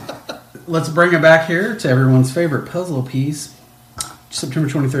 slasher. Let's bring it back here to everyone's favorite puzzle piece. September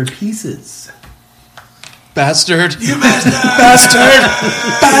 23rd, Pieces. Bastard! You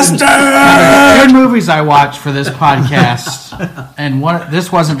There are movies I watched for this podcast, and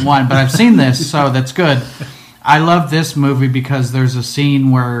this wasn't one, but I've seen this, so that's good. I love this movie because there's a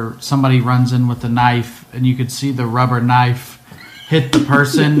scene where somebody runs in with a knife, and you could see the rubber knife hit the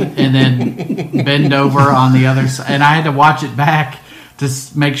person and then bend over on the other side. And I had to watch it back to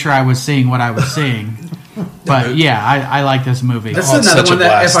make sure I was seeing what I was seeing. But yeah, I like this movie. This Oh, is it's another such a one that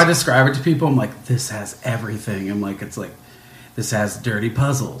blast. if I describe it to people, I'm like, this has everything. I'm like, it's like, this has dirty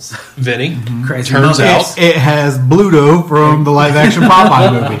puzzles. Vinny, Crazy turns monkeys. out It has Bluto from the live action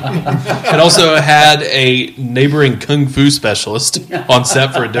Popeye movie. it also had a neighboring kung fu specialist on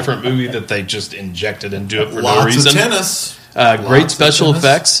set for a different movie that they just injected into it for no Lots reason. of tennis. Great Lots of special tennis.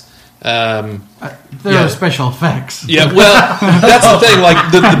 effects. There yeah. are special effects. Yeah, well, that's the thing.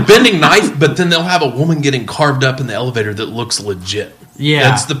 Like the bending knife, but then they'll have a woman getting carved up in the elevator that looks legit.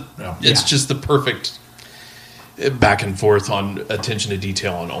 Yeah. It's just the perfect back and forth on attention to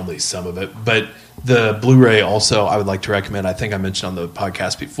detail on only some of it. But the Blu-ray also, I would like to recommend. I think I mentioned on the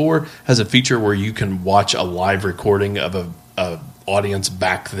podcast before, has a feature where you can watch a live recording of a audience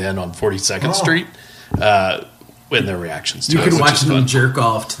back then on 42nd Street. And their reactions to You it, can which watch is them fun. jerk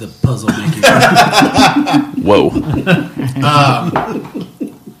off to the puzzle making. Whoa.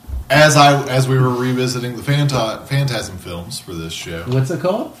 As we were revisiting the Phantasm films for this show. What's it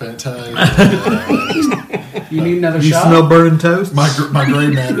called? Phantasm. You need another You shot? smell burning toast? My gray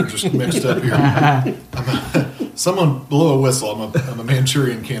matter just mixed up here. Someone blow a whistle. I'm a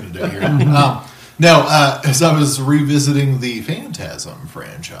Manchurian candidate here. As I was revisiting the Phantasm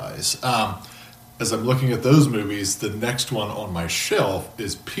franchise, as I'm looking at those movies, the next one on my shelf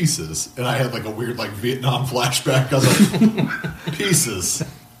is Pieces, and I had like a weird like Vietnam flashback. I was like, Pieces.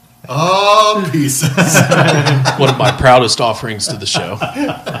 Oh, Pieces. One of my proudest offerings to the show.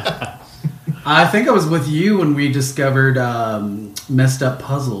 I think I was with you when we discovered Messed Up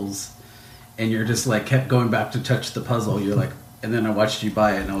Puzzles, and you're just like kept going back to touch the puzzle. You're like, and then I watched you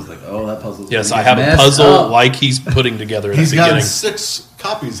buy it, and I was like, oh, that puzzle. Yes, I have a puzzle like he's putting together at He's the got beginning. 6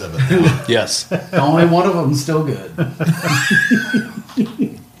 copies of it now. Yes, Only one of them's still good.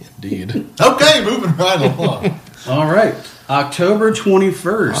 indeed. Okay, moving right along. All right, October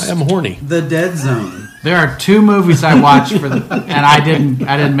 21st. I am horny. The Dead Zone. There are 2 movies I watched and I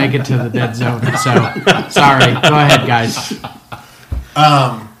didn't make it to the dead zone. So sorry. Go ahead, guys.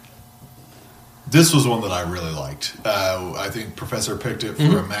 This was one that I really liked. I think Professor picked it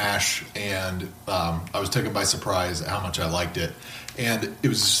for a MASH, and I was taken by surprise at how much I liked it. And it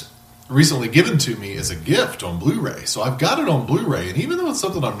was recently given to me as a gift on Blu-ray. So I've got it on Blu-ray, and even though it's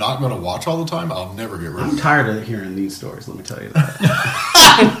something I'm not going to watch all the time, I'll never get rid I'm of it. tired of hearing these stories, let me tell you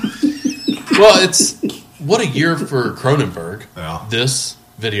that. Well, it's what a year for Cronenberg. Yeah. This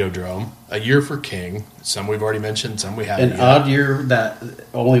Videodrome, a year for King. Some we've already mentioned, some we haven't. An yet. odd year that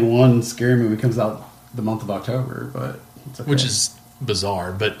only one scary movie comes out the month of October, but it's okay. Which is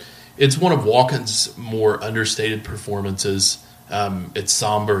bizarre, but it's one of Walken's more understated performances. It's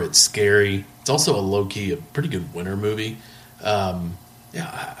somber, it's scary. It's also a low-key, a pretty good winter movie.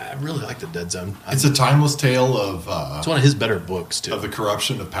 I really like The Dead Zone. It's a timeless tale of It's one of his better books, too. the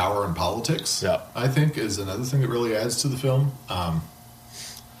corruption of power and politics. Yeah. I think is another thing that really adds to the film.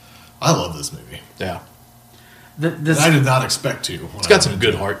 I love this movie. Yeah. This I did not expect to. It's got some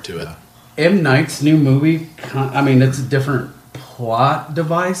good heart to it. M. Night's new movie, I mean, it's a different plot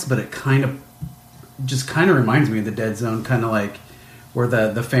device, but it kind of reminds me of The Dead Zone, kind of like where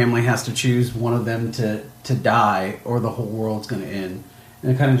the family has to choose one of them to die or the whole world's going to end.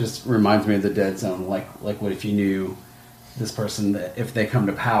 And it kind of just reminds me of The Dead Zone, like what if you knew this person, that if they come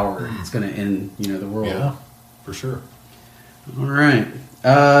to power, it's going to end, the world. Yeah, for sure. All right.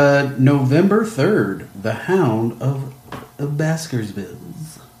 November 3rd, The Hound of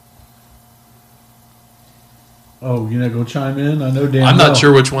Baskervilles. Oh, you're not going to chime in? I know damn I'm well. not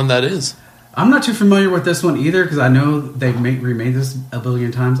sure which one that is. I'm not too familiar with this one either because I know they've remade this a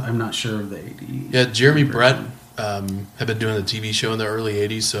billion times. I'm not sure of the AD. Yeah, Jeremy Brett had been doing the TV show in the early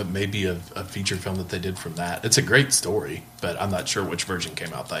 80s, so it may be a feature film that they did from that. It's a great story, but I'm not sure which version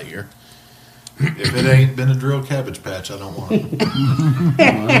came out that year. If it ain't been a drill cabbage patch, I don't want it.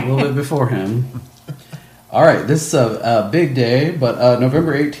 Well, a little bit before him. All right, this is a big day, but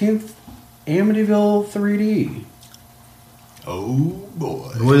November 18th, Amityville 3D. Oh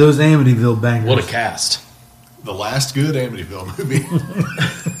boy, Boy, those Amityville bangers. What a cast. the last good Amityville movie.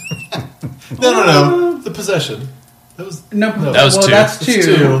 No, The Possession. That was No, That was well, two. that's It's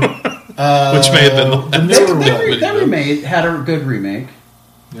two. Which may have been the last newer one. That remade had a good remake.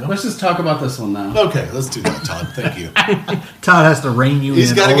 Yeah. Let's just talk about this one now. Okay, let's do that, Todd. Thank you. Todd has to rein you He's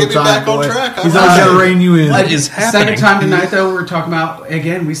in. gotta all get the me time, back on boy. track. He's I'm always got to sorry. rein you in. What is happening? Second time tonight, though, we're talking about,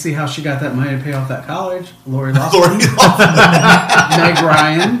 again, we see how she got that money to pay off that college. Lori Loughlin. Lori Loughlin. Meg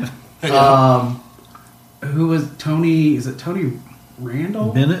Ryan. Who was Tony? Is it Tony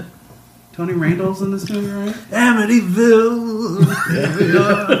Randall? Bennett? Tony Randall's in this movie, right? Amityville.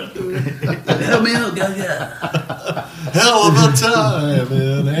 Help me out, Gaga. Hell of a time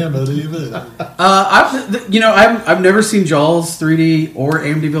in Amityville. I've never seen Jaws 3D or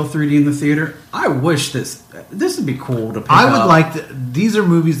Amityville 3D in the theater. I wish this would be cool to pick I up. would like to. These are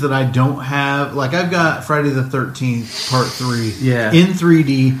movies that I don't have. Like, I've got Friday the 13th, Part 3 Yeah. in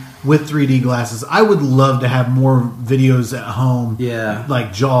 3D with 3D glasses. I would love to have more videos at home. Yeah.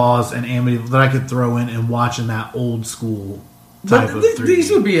 Like Jaws and Amityville that I could throw in and watch in that old school type But of 3D. these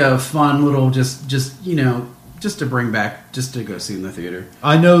would be a fun little just to bring back, just to go see in the theater.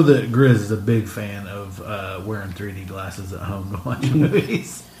 I know that Grizz is a big fan of wearing 3D glasses at home to watch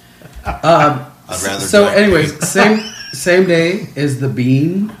movies. I'd rather. So, drink. anyways, same day is The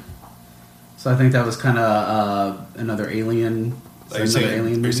Bean. So I think that was kind of another alien. Are you another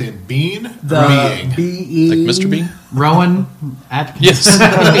saying, movie. Bean? The Or being? Being, Like Mr. Bean? Rowan Atkins. Yes.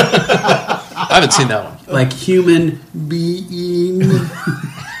 I haven't seen that one. like human being.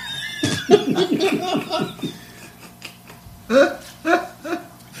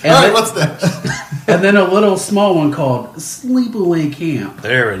 All right, what's next? And then a little small one called Sleepaway Camp.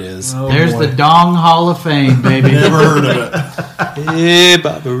 There it is. Oh, There's boy. the Dong Hall of Fame, baby. Never heard of it. Hey,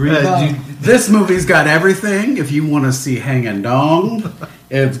 Baba This movie's got everything. If you want to see hanging dong,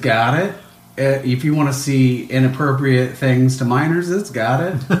 it's got it. If you want to see inappropriate things to minors, it's got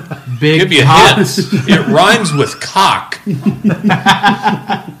it. Big Give you a cock. hint. It rhymes with cock.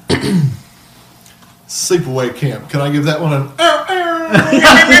 Sleepaway Camp. Can I give that one an?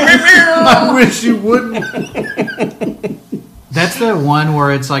 I wish you wouldn't. That's the one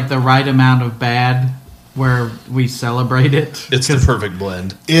where it's like the right amount of bad where we celebrate it. It's the perfect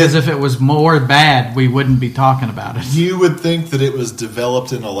blend. Because if it was more bad, we wouldn't be talking about it. You would think that it was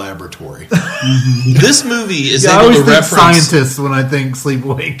developed in a laboratory. This movie is I able always to think reference. scientists when I think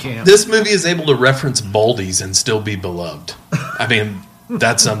Sleepaway Camp. This movie is able to reference Baldies and still be beloved. I mean,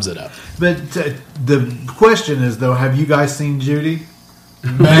 that sums it up. But the question is, though, have you guys seen Judy?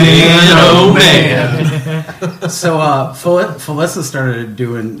 Man, oh man. So Felissa started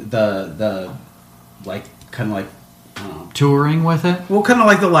doing the like kind of like Touring with it? well, kind of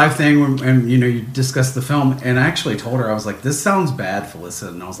like the live thing when, and you discuss the film. And I actually told her, I was like, "This sounds bad, Felissa,"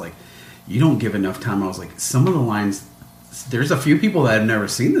 and I was like, "You don't give enough time." I was like, "Some of the lines, there's a few people that have never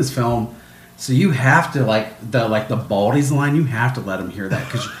seen this film." So you have to the Baldy's line. You have to let them hear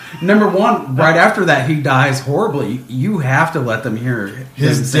that because number one, right after that, he dies horribly. You have to let them hear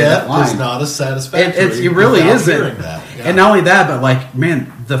His him say that death line. was not as satisfactory. It really without isn't. hearing that. Yeah. And not only that, but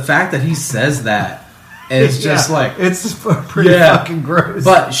man, the fact that he says that is just it's pretty fucking gross.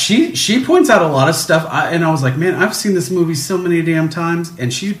 But she points out a lot of stuff, and I was like, man, I've seen this movie so many damn times,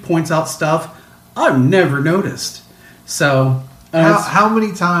 and she points out stuff I've never noticed. So how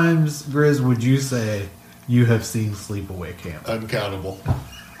many times, Grizz, would you say you have seen Sleepaway Camp? Uncountable.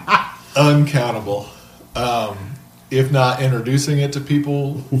 Uncountable. If not introducing it to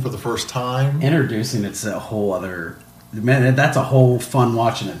people for the first time. Introducing it's a whole other... Man, that's a whole fun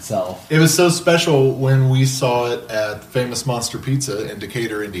watch in itself. It was so special when we saw it at Famous Monster Pizza in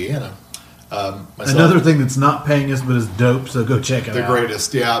Decatur, Indiana. Another thing that's not paying us but is dope, so go check it out. The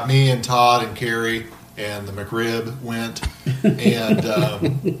greatest. Yeah, me and Todd and Carrie and the McRib went. And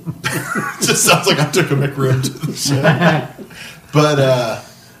it just sounds like I took a McRib to the show. But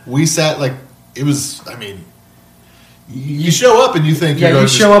we sat it was, you show up and you think you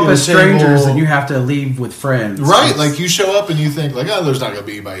show up as strangers and you have have to leave with friends. Right, you show up and you think oh, there's not going to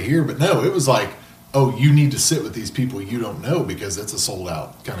be anybody here. But no, it was oh, you need to sit with these people you don't know because it's a sold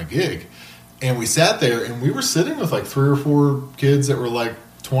out kind of gig. And we sat there and we were sitting with 3 or 4 kids that were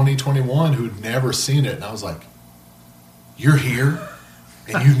 20, 21 who'd never seen it. And I was like, you're here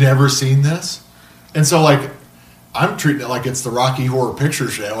and you've never seen this? And so I'm treating it like it's the Rocky Horror Picture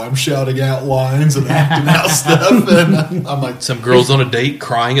Show. I'm shouting out lines and acting out stuff, and I'm like, some girls on a date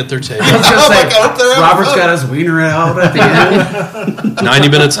crying at their table. I was gonna say, I hope they're having Robert's fun. got his wiener out at the end. 90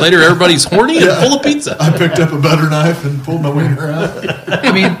 minutes later, everybody's horny and full of pizza. I picked up a butter knife and pulled my wiener out.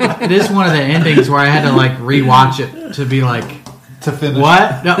 It is one of the endings where I had to rewatch it to be To finish.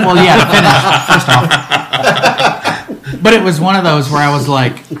 what? No, well, yeah, to finish first off. But it was one of those where I was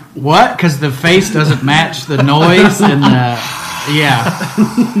like, what? Because the face doesn't match the noise and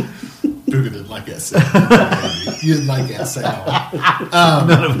Duga didn't like that sound. You didn't like that sound.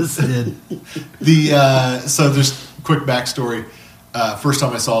 None of us did. So there's a quick backstory. First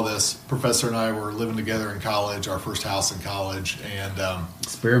time I saw this, Professor and I were living together in college, our first house in college, and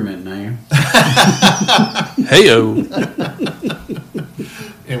Experiment now. Heyo.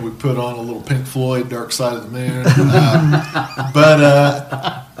 and we put on a little Pink Floyd, Dark Side of the Moon.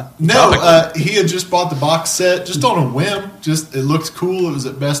 He had just bought the box set just on a whim. Just it looked cool. It was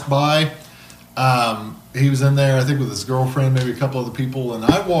at Best Buy. He was in there, I think, with his girlfriend, maybe a couple other people, and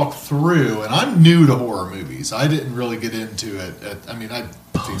I walked through, and I'm new to horror movies. I didn't really get into it. I've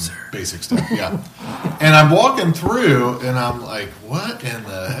seen basic stuff, yeah. And I'm walking through, and I'm like, what in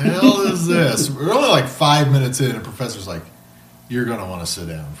the hell is this? We're only 5 minutes in, and the professor's like, you're going to want to sit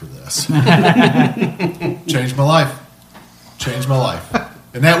down for this. Changed my life. Changed my life.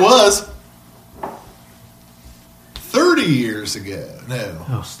 And that was 30 years ago. No.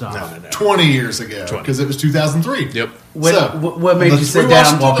 oh, stop. No. 20 years ago. 20. Because it was 2003. Yep. What made you let's sit rewatch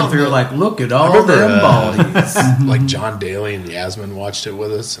down it walking on through the- look at all remember, them baldies? Like John Daly and Yasmin watched it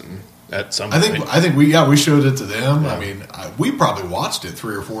with us, and at some I point, think we showed it to them. We probably watched it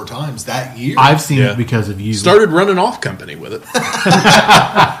 3 or 4 times that year. I've seen Yeah. it because of you. started running off company with it.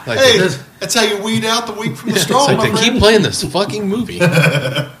 Hey, that's how you weed out the weak from the strong. It's like my they friend. keep playing this fucking movie.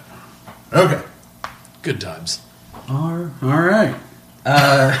 Okay. Good times. All right.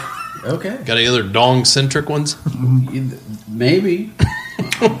 Okay. Got any other dong-centric ones? Maybe.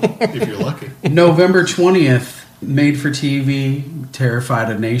 If you're lucky. November 20th, made for TV, Terrified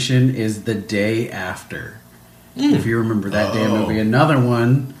a Nation, is The Day After. If you remember that damn movie. Another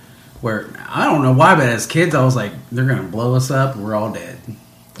one where, I don't know why, but as kids, I was like, they're going to blow us up. We're all dead.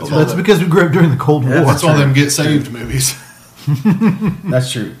 That's because we grew up during the Cold War. That's one of them get saved movies.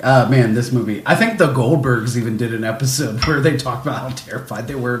 That's true. Man, this movie. I think the Goldbergs even did an episode where they talk about how terrified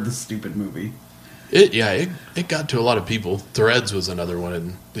they were of this stupid movie. It got to a lot of people. Threads was another one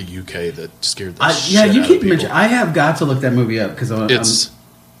in the UK that scared the shit Yeah, you out keep of people. mentioning. I have got to look that movie up because I'm It's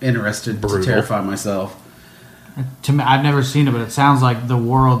interested brutal. to terrify myself. To me, I've never seen it, but it sounds like the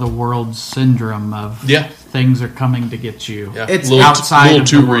War of the Worlds syndrome of Yeah. things are coming to get you. Yeah. It's outside little of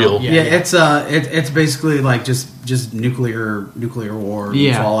too the world. real. Yeah. It's basically like just nuclear war and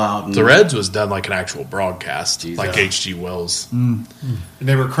Yeah. fallout. And Threads was done like an actual broadcast, Jesus. like H.G. Wells. And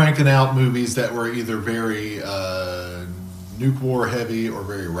they were cranking out movies that were either very nuke war heavy or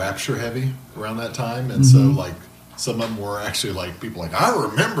very rapture heavy around that time. And so, some of them were actually people I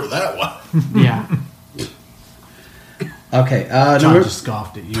remember that one. Yeah. Okay, John just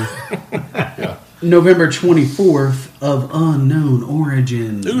scoffed at you. November 24th of Unknown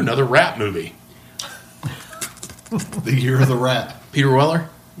Origin. Ooh, another rap movie. The Year of the Rat. Peter Weller.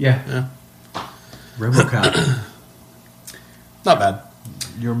 Yeah. RoboCop. Not bad.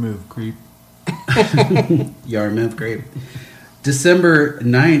 Your move, creep. Yarmouth, great. December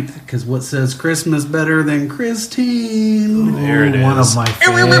 9th, because what says Christmas better than Christine? There it One is. of my Time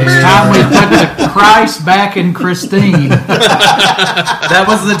favorites. we put the Christ back in Christine. That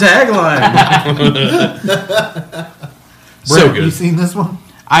was the tagline. So Brett, you good. seen this one?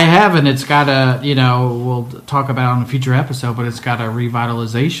 I haven't. It's got a, we'll talk about it on a future episode, but it's got a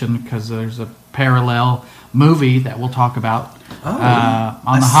revitalization because there's a parallel movie that we'll talk about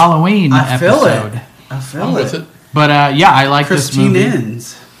on the Halloween I feel episode. it. I feel I'm it. with it. But I like Christine this movie.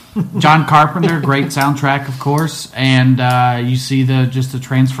 ends. John Carpenter, great soundtrack, of course, and you see the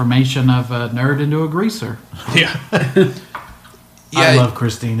transformation of a nerd into a greaser. Yeah. I love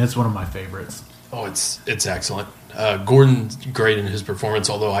Christine. It's one of my favorites. Oh, it's excellent. Gordon's great in his performance,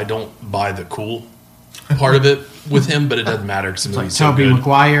 although I don't buy the cool part of it with him, but it doesn't matter because the Like movie's so Tobey good.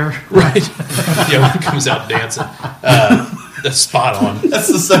 Maguire. Right. Yeah, when he comes out dancing. That's spot on. That's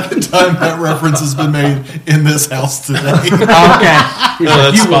the second time that reference has been made in this house today. Oh, okay. No,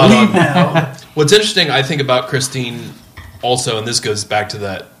 that's You spot will on. leave now. What's interesting, I think, about Christine also, and this goes back to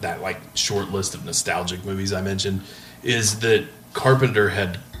that like short list of nostalgic movies I mentioned, is that Carpenter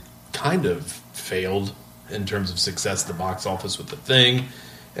had kind of failed in terms of success at the box office with The Thing,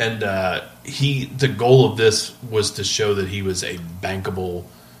 and the goal of this was to show that he was a bankable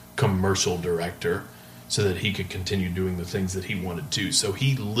commercial director, so that he could continue doing the things that he wanted to. So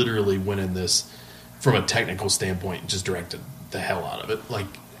he literally went in this from a technical standpoint and just directed the hell out of it. Like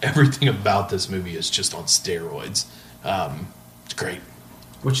everything about this movie is just on steroids. It's great.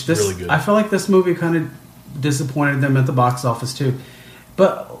 Which this, Really good. I feel like this movie kind of disappointed them at the box office too.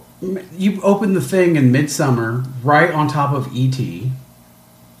 But you open The Thing in midsummer, right on top of E.T.,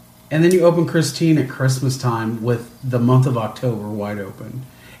 and then you open Christine at Christmas time with the month of October wide open.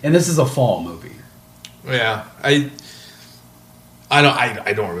 And this is a fall movie. Yeah, I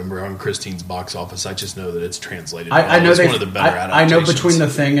don't remember on Christine's box office. I just know that it's translated. I know it's they. one of the better I know adaptations. between The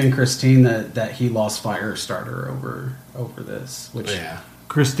Thing and Christine that he lost Firestarter over this. Which Yeah,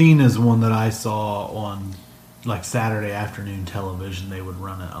 Christine is one that I saw on like Saturday afternoon television. They would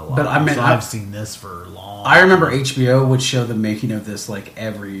run it a lot. But I mean, So I've seen this for long. I remember HBO would show the making of this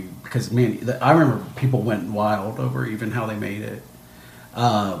because man, I remember people went wild over even how they made it.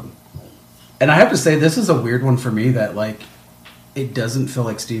 And I have to say, this is a weird one for me that like it doesn't feel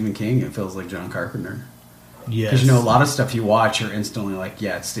like Stephen King. It feels like John Carpenter. Yes. Because a lot of stuff you watch, you're instantly like,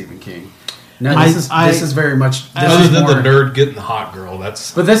 yeah, it's Stephen King. No, I- this is very much. This other is than more, the nerd getting the hot girl,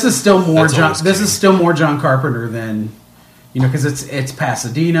 that's but this is still more That's John. always This King. is still more John Carpenter than because it's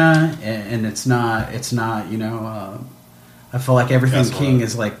Pasadena and it's not. I feel like everything Castle King Rock.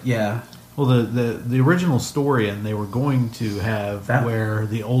 is like, yeah. Well, the original story, and they were going to have That- where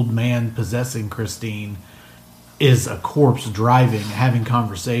the old man possessing Christine is a corpse driving, having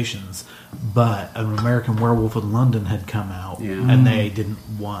conversations, but An American Werewolf in London had come out, Yeah. and they didn't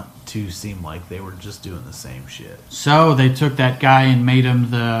want to seem like they were just doing the same shit. So they took that guy and made him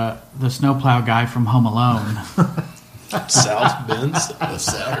the snowplow guy from Home Alone. South Bend's. The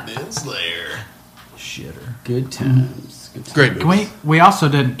Saturday Slayer. Shitter. Good times. Good times. Great movie.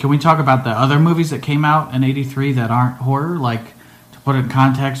 Can we talk about the other movies that came out in '83 that aren't horror? Like, to put it in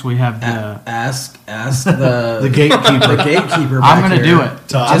context, we have the. Ask the The gatekeeper. the gatekeeper. I'm back going to here. do it.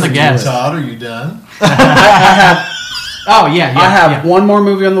 Todd, I'm the guest. Todd, are you done? Oh yeah, I have one more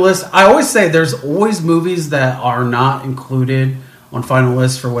movie on the list. I always say there's always movies that are not included on final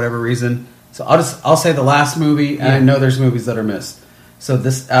lists for whatever reason. So I'll say the last movie, and I know there's movies that are missed. So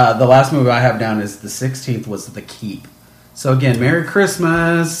this the last movie I have down is the 16th was The Keep. So again, Merry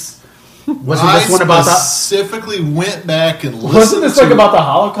Christmas. Wasn't I this one about the? specifically went back and listened Wasn't this to like about the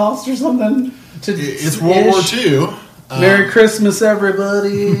Holocaust or something? It's World War II. Merry Christmas,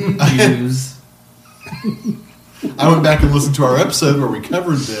 everybody. Jews. I went back and listened to our episode where we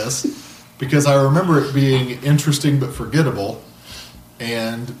covered this because I remember it being interesting but forgettable.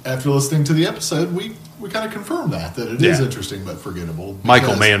 And after listening to the episode, we kind of confirmed that it is Yeah. interesting but forgettable.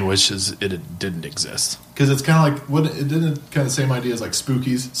 Michael Mann wishes it didn't exist. Because it's kind of like it didn't kind of the same idea as like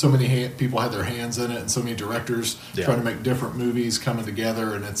Spookies. So many people had their hands in it, and so many directors Yeah. trying to make different movies coming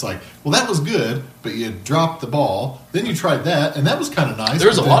together. And it's like, well, that was good, but you dropped the ball. Then you tried that, and that was kind of nice.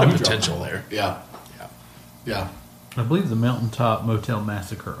 There's but a then lot of you dropped potential the ball. there. Yeah, yeah. I believe the Mountaintop Motel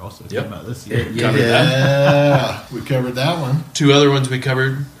Massacre also Yep. came out this year. Covered Yeah, we covered that one. Two other ones we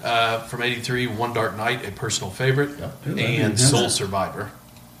covered from '83: One Dark Night, a personal favorite, Yep. and Soul Survivor.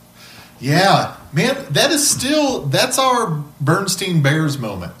 Yeah, man, that's our Bernstein Bears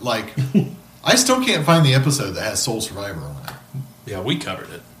moment. Like, I still can't find the episode that has Soul Survivor on it. Yeah, we covered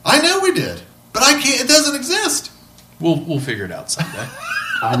it. I know we did. but I can't. It doesn't exist. We'll figure it out someday.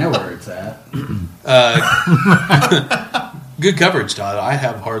 I know where it's at. Good coverage, Todd. I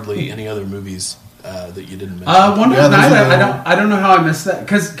have hardly any other movies that you didn't mention. Wonder Yeah, Night. there's a- I don't know how I missed that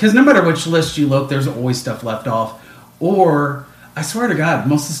because no matter which list you look, there's always stuff left off. Or I swear to God,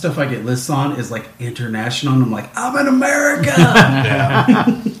 most of the stuff I get lists on is like international, and I'm like, I'm in America.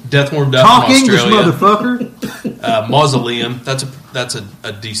 Yeah. Death Warmed Up Talk from English, Australia. motherfucker. Mausoleum. That's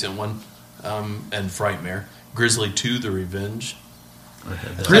a decent one. And Frightmare. Grizzly 2: The Revenge.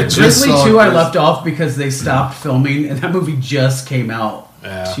 Grizzly saw 2 I Grizz- left off because they stopped filming, and that movie just came out.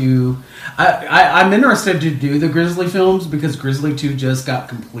 Yeah. I'm interested to do the Grizzly films because Grizzly 2 just got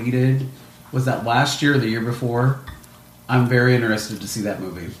completed. Was that last year or the year before? I'm very interested to see that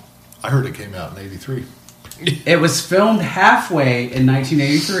movie. I heard it came out in '83. It was filmed halfway in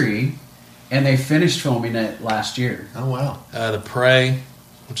 1983, and they finished filming it last year. Oh wow! The Prey,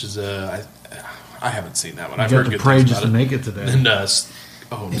 which is I haven't seen that one. I've You heard got to good pray things just to about it. make it today. And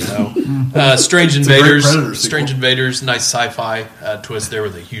oh no, Strange It's a great Invaders. Predator sequel. Strange Invaders, nice sci-fi twist there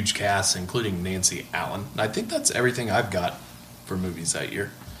with a huge cast, including Nancy Allen. And I think that's everything I've got for movies that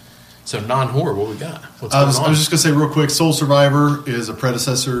year. So non-horror, what we got? What's I going was on? just going to say real quick, Soul Survivor is a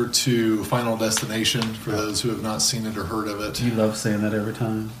predecessor to Final Destination, for those who have not seen it or heard of it. You love saying that every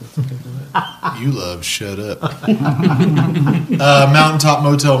time. You love shut up. Mountaintop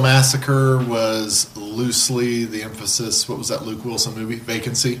Motel Massacre was loosely the emphasis. What was that Luke Wilson movie?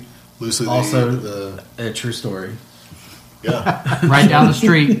 Vacancy. Loosely Also, the a true story. yeah. Right down the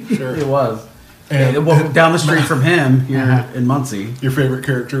street. Sure. It was. And Well, down the street from him here in Muncie. your favorite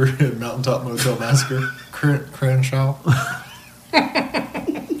character in Mountaintop Motel Massacre, Crenshaw.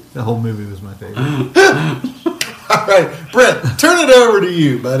 The whole movie was my favorite. All right, Brent, turn it over to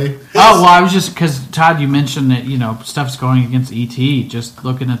you, buddy. Oh, well, I was just, because, Todd, you mentioned that, stuff's going against E.T., just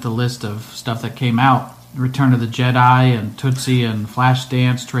looking at the list of stuff that came out. Return of the Jedi and Tootsie and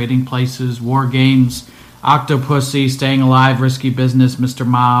Flashdance, Trading Places, War Games, Octopussy, Staying Alive, Risky Business, Mr.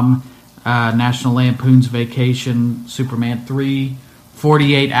 Mom, National Lampoon's Vacation, Superman 3,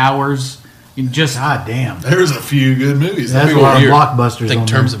 48 Hours. Just God damn. There's a few good movies. That's That'd a be lot of Weird. blockbusters I think on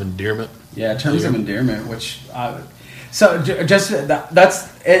Terms there. of Endearment. Yeah, Terms of Endearment, which it's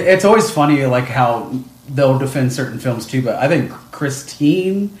always funny like how they'll defend certain films too. But I think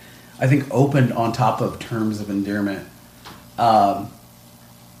Christine, opened on top of Terms of Endearment. And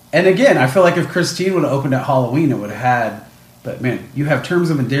again, I feel like if Christine would have opened at Halloween, it would have had. But man, you have Terms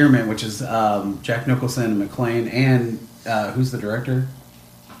of Endearment, which is Jack Nicholson and McClane, and who's the director?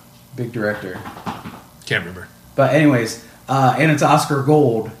 Big director. Can't remember. But anyways, and it's Oscar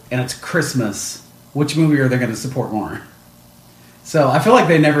Gold, and it's Christmas. Which movie are they going to support more? So I feel like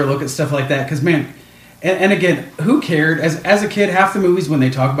they never look at stuff like that because, man, and again, who cared? As a kid, half the movies when they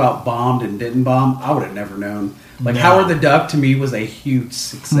talk about bombed and didn't bomb, I would have never known. Like Howard the Duck to me was a huge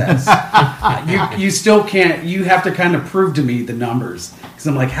success. you still can't. You have to kind of prove to me the numbers because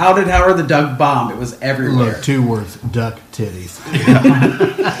I'm like, how did Howard the Duck bomb? It was everywhere. Look, 2 words: duck titties.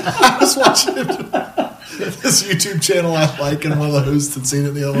 I was watching this YouTube channel I like, and one of the hosts had seen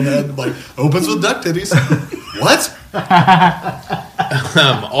it, the other one had like opens with duck titties. What?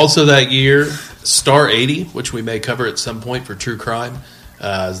 Also that year, Star 80, which we may cover at some point for True Crime,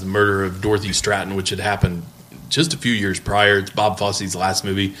 is the murder of Dorothy Stratton, which had happened just a few years prior. It's Bob Fosse's last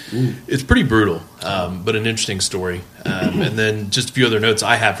movie. It's pretty brutal, but an interesting story. And then just a few other notes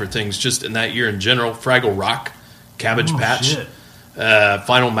I have for things just in that year in general. Fraggle Rock, Cabbage Patch, shit.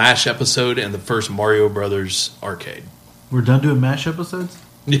 Final MASH episode, and the first Mario Brothers arcade. We're done doing MASH episodes?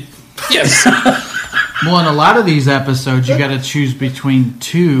 Yes. Well, in a lot of these episodes, you got to choose between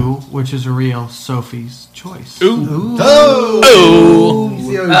 2, which is a real Sophie's choice. Ooh. Oh, You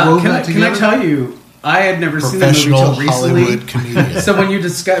see how we wove that Can I together? tell you, I had never seen the movie professional until recently. Hollywood comedian. So when you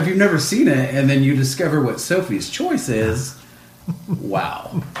discover, if you've never seen it, and then you discover what Sophie's choice is,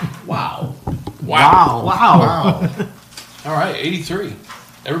 wow. Wow. Wow. All right, 83.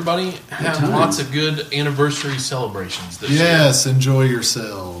 Everybody have times. lots of good anniversary celebrations this year. Yes, enjoy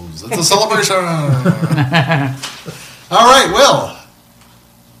yourselves. It's a celebration. All right, well,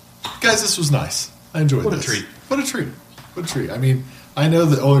 guys, this was nice. I enjoyed What a this. treat. What a treat. What a treat. I mean, I know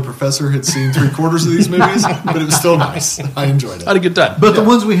that only Professor had seen 3/4 of these movies, but it was still nice. I enjoyed I had it. a good time. But the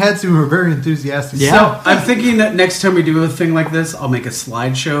ones we had seen were very enthusiastic. Yeah. So I'm thinking that next time we do a thing like this, I'll make a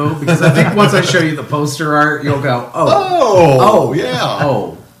slideshow because I think once I show you the poster art, you'll go, Oh, yeah.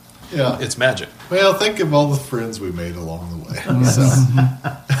 oh. Yeah. It's magic. Well, think of all the friends we made along the way.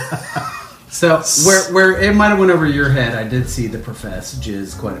 So, So where it might have went over your head, I did see the Professor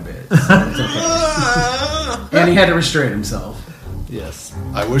jizz quite a bit. So it's okay. And he had to restrain himself. Yes.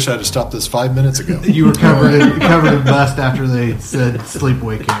 I wish I'd have stopped this 5 minutes ago. You were covered in dust after they said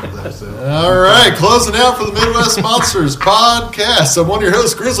sleepaway camp, though. So. All right, closing out for the Midwest Monsters podcast. I'm one of your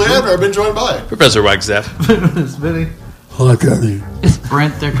hosts, Grizzly Abner. I've been joined by Professor Wagstaff. It's Vinny.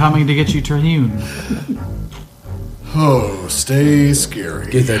 Brent, they're coming to get you, Terhune. Oh, stay scary.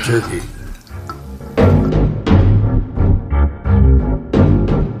 Get that turkey.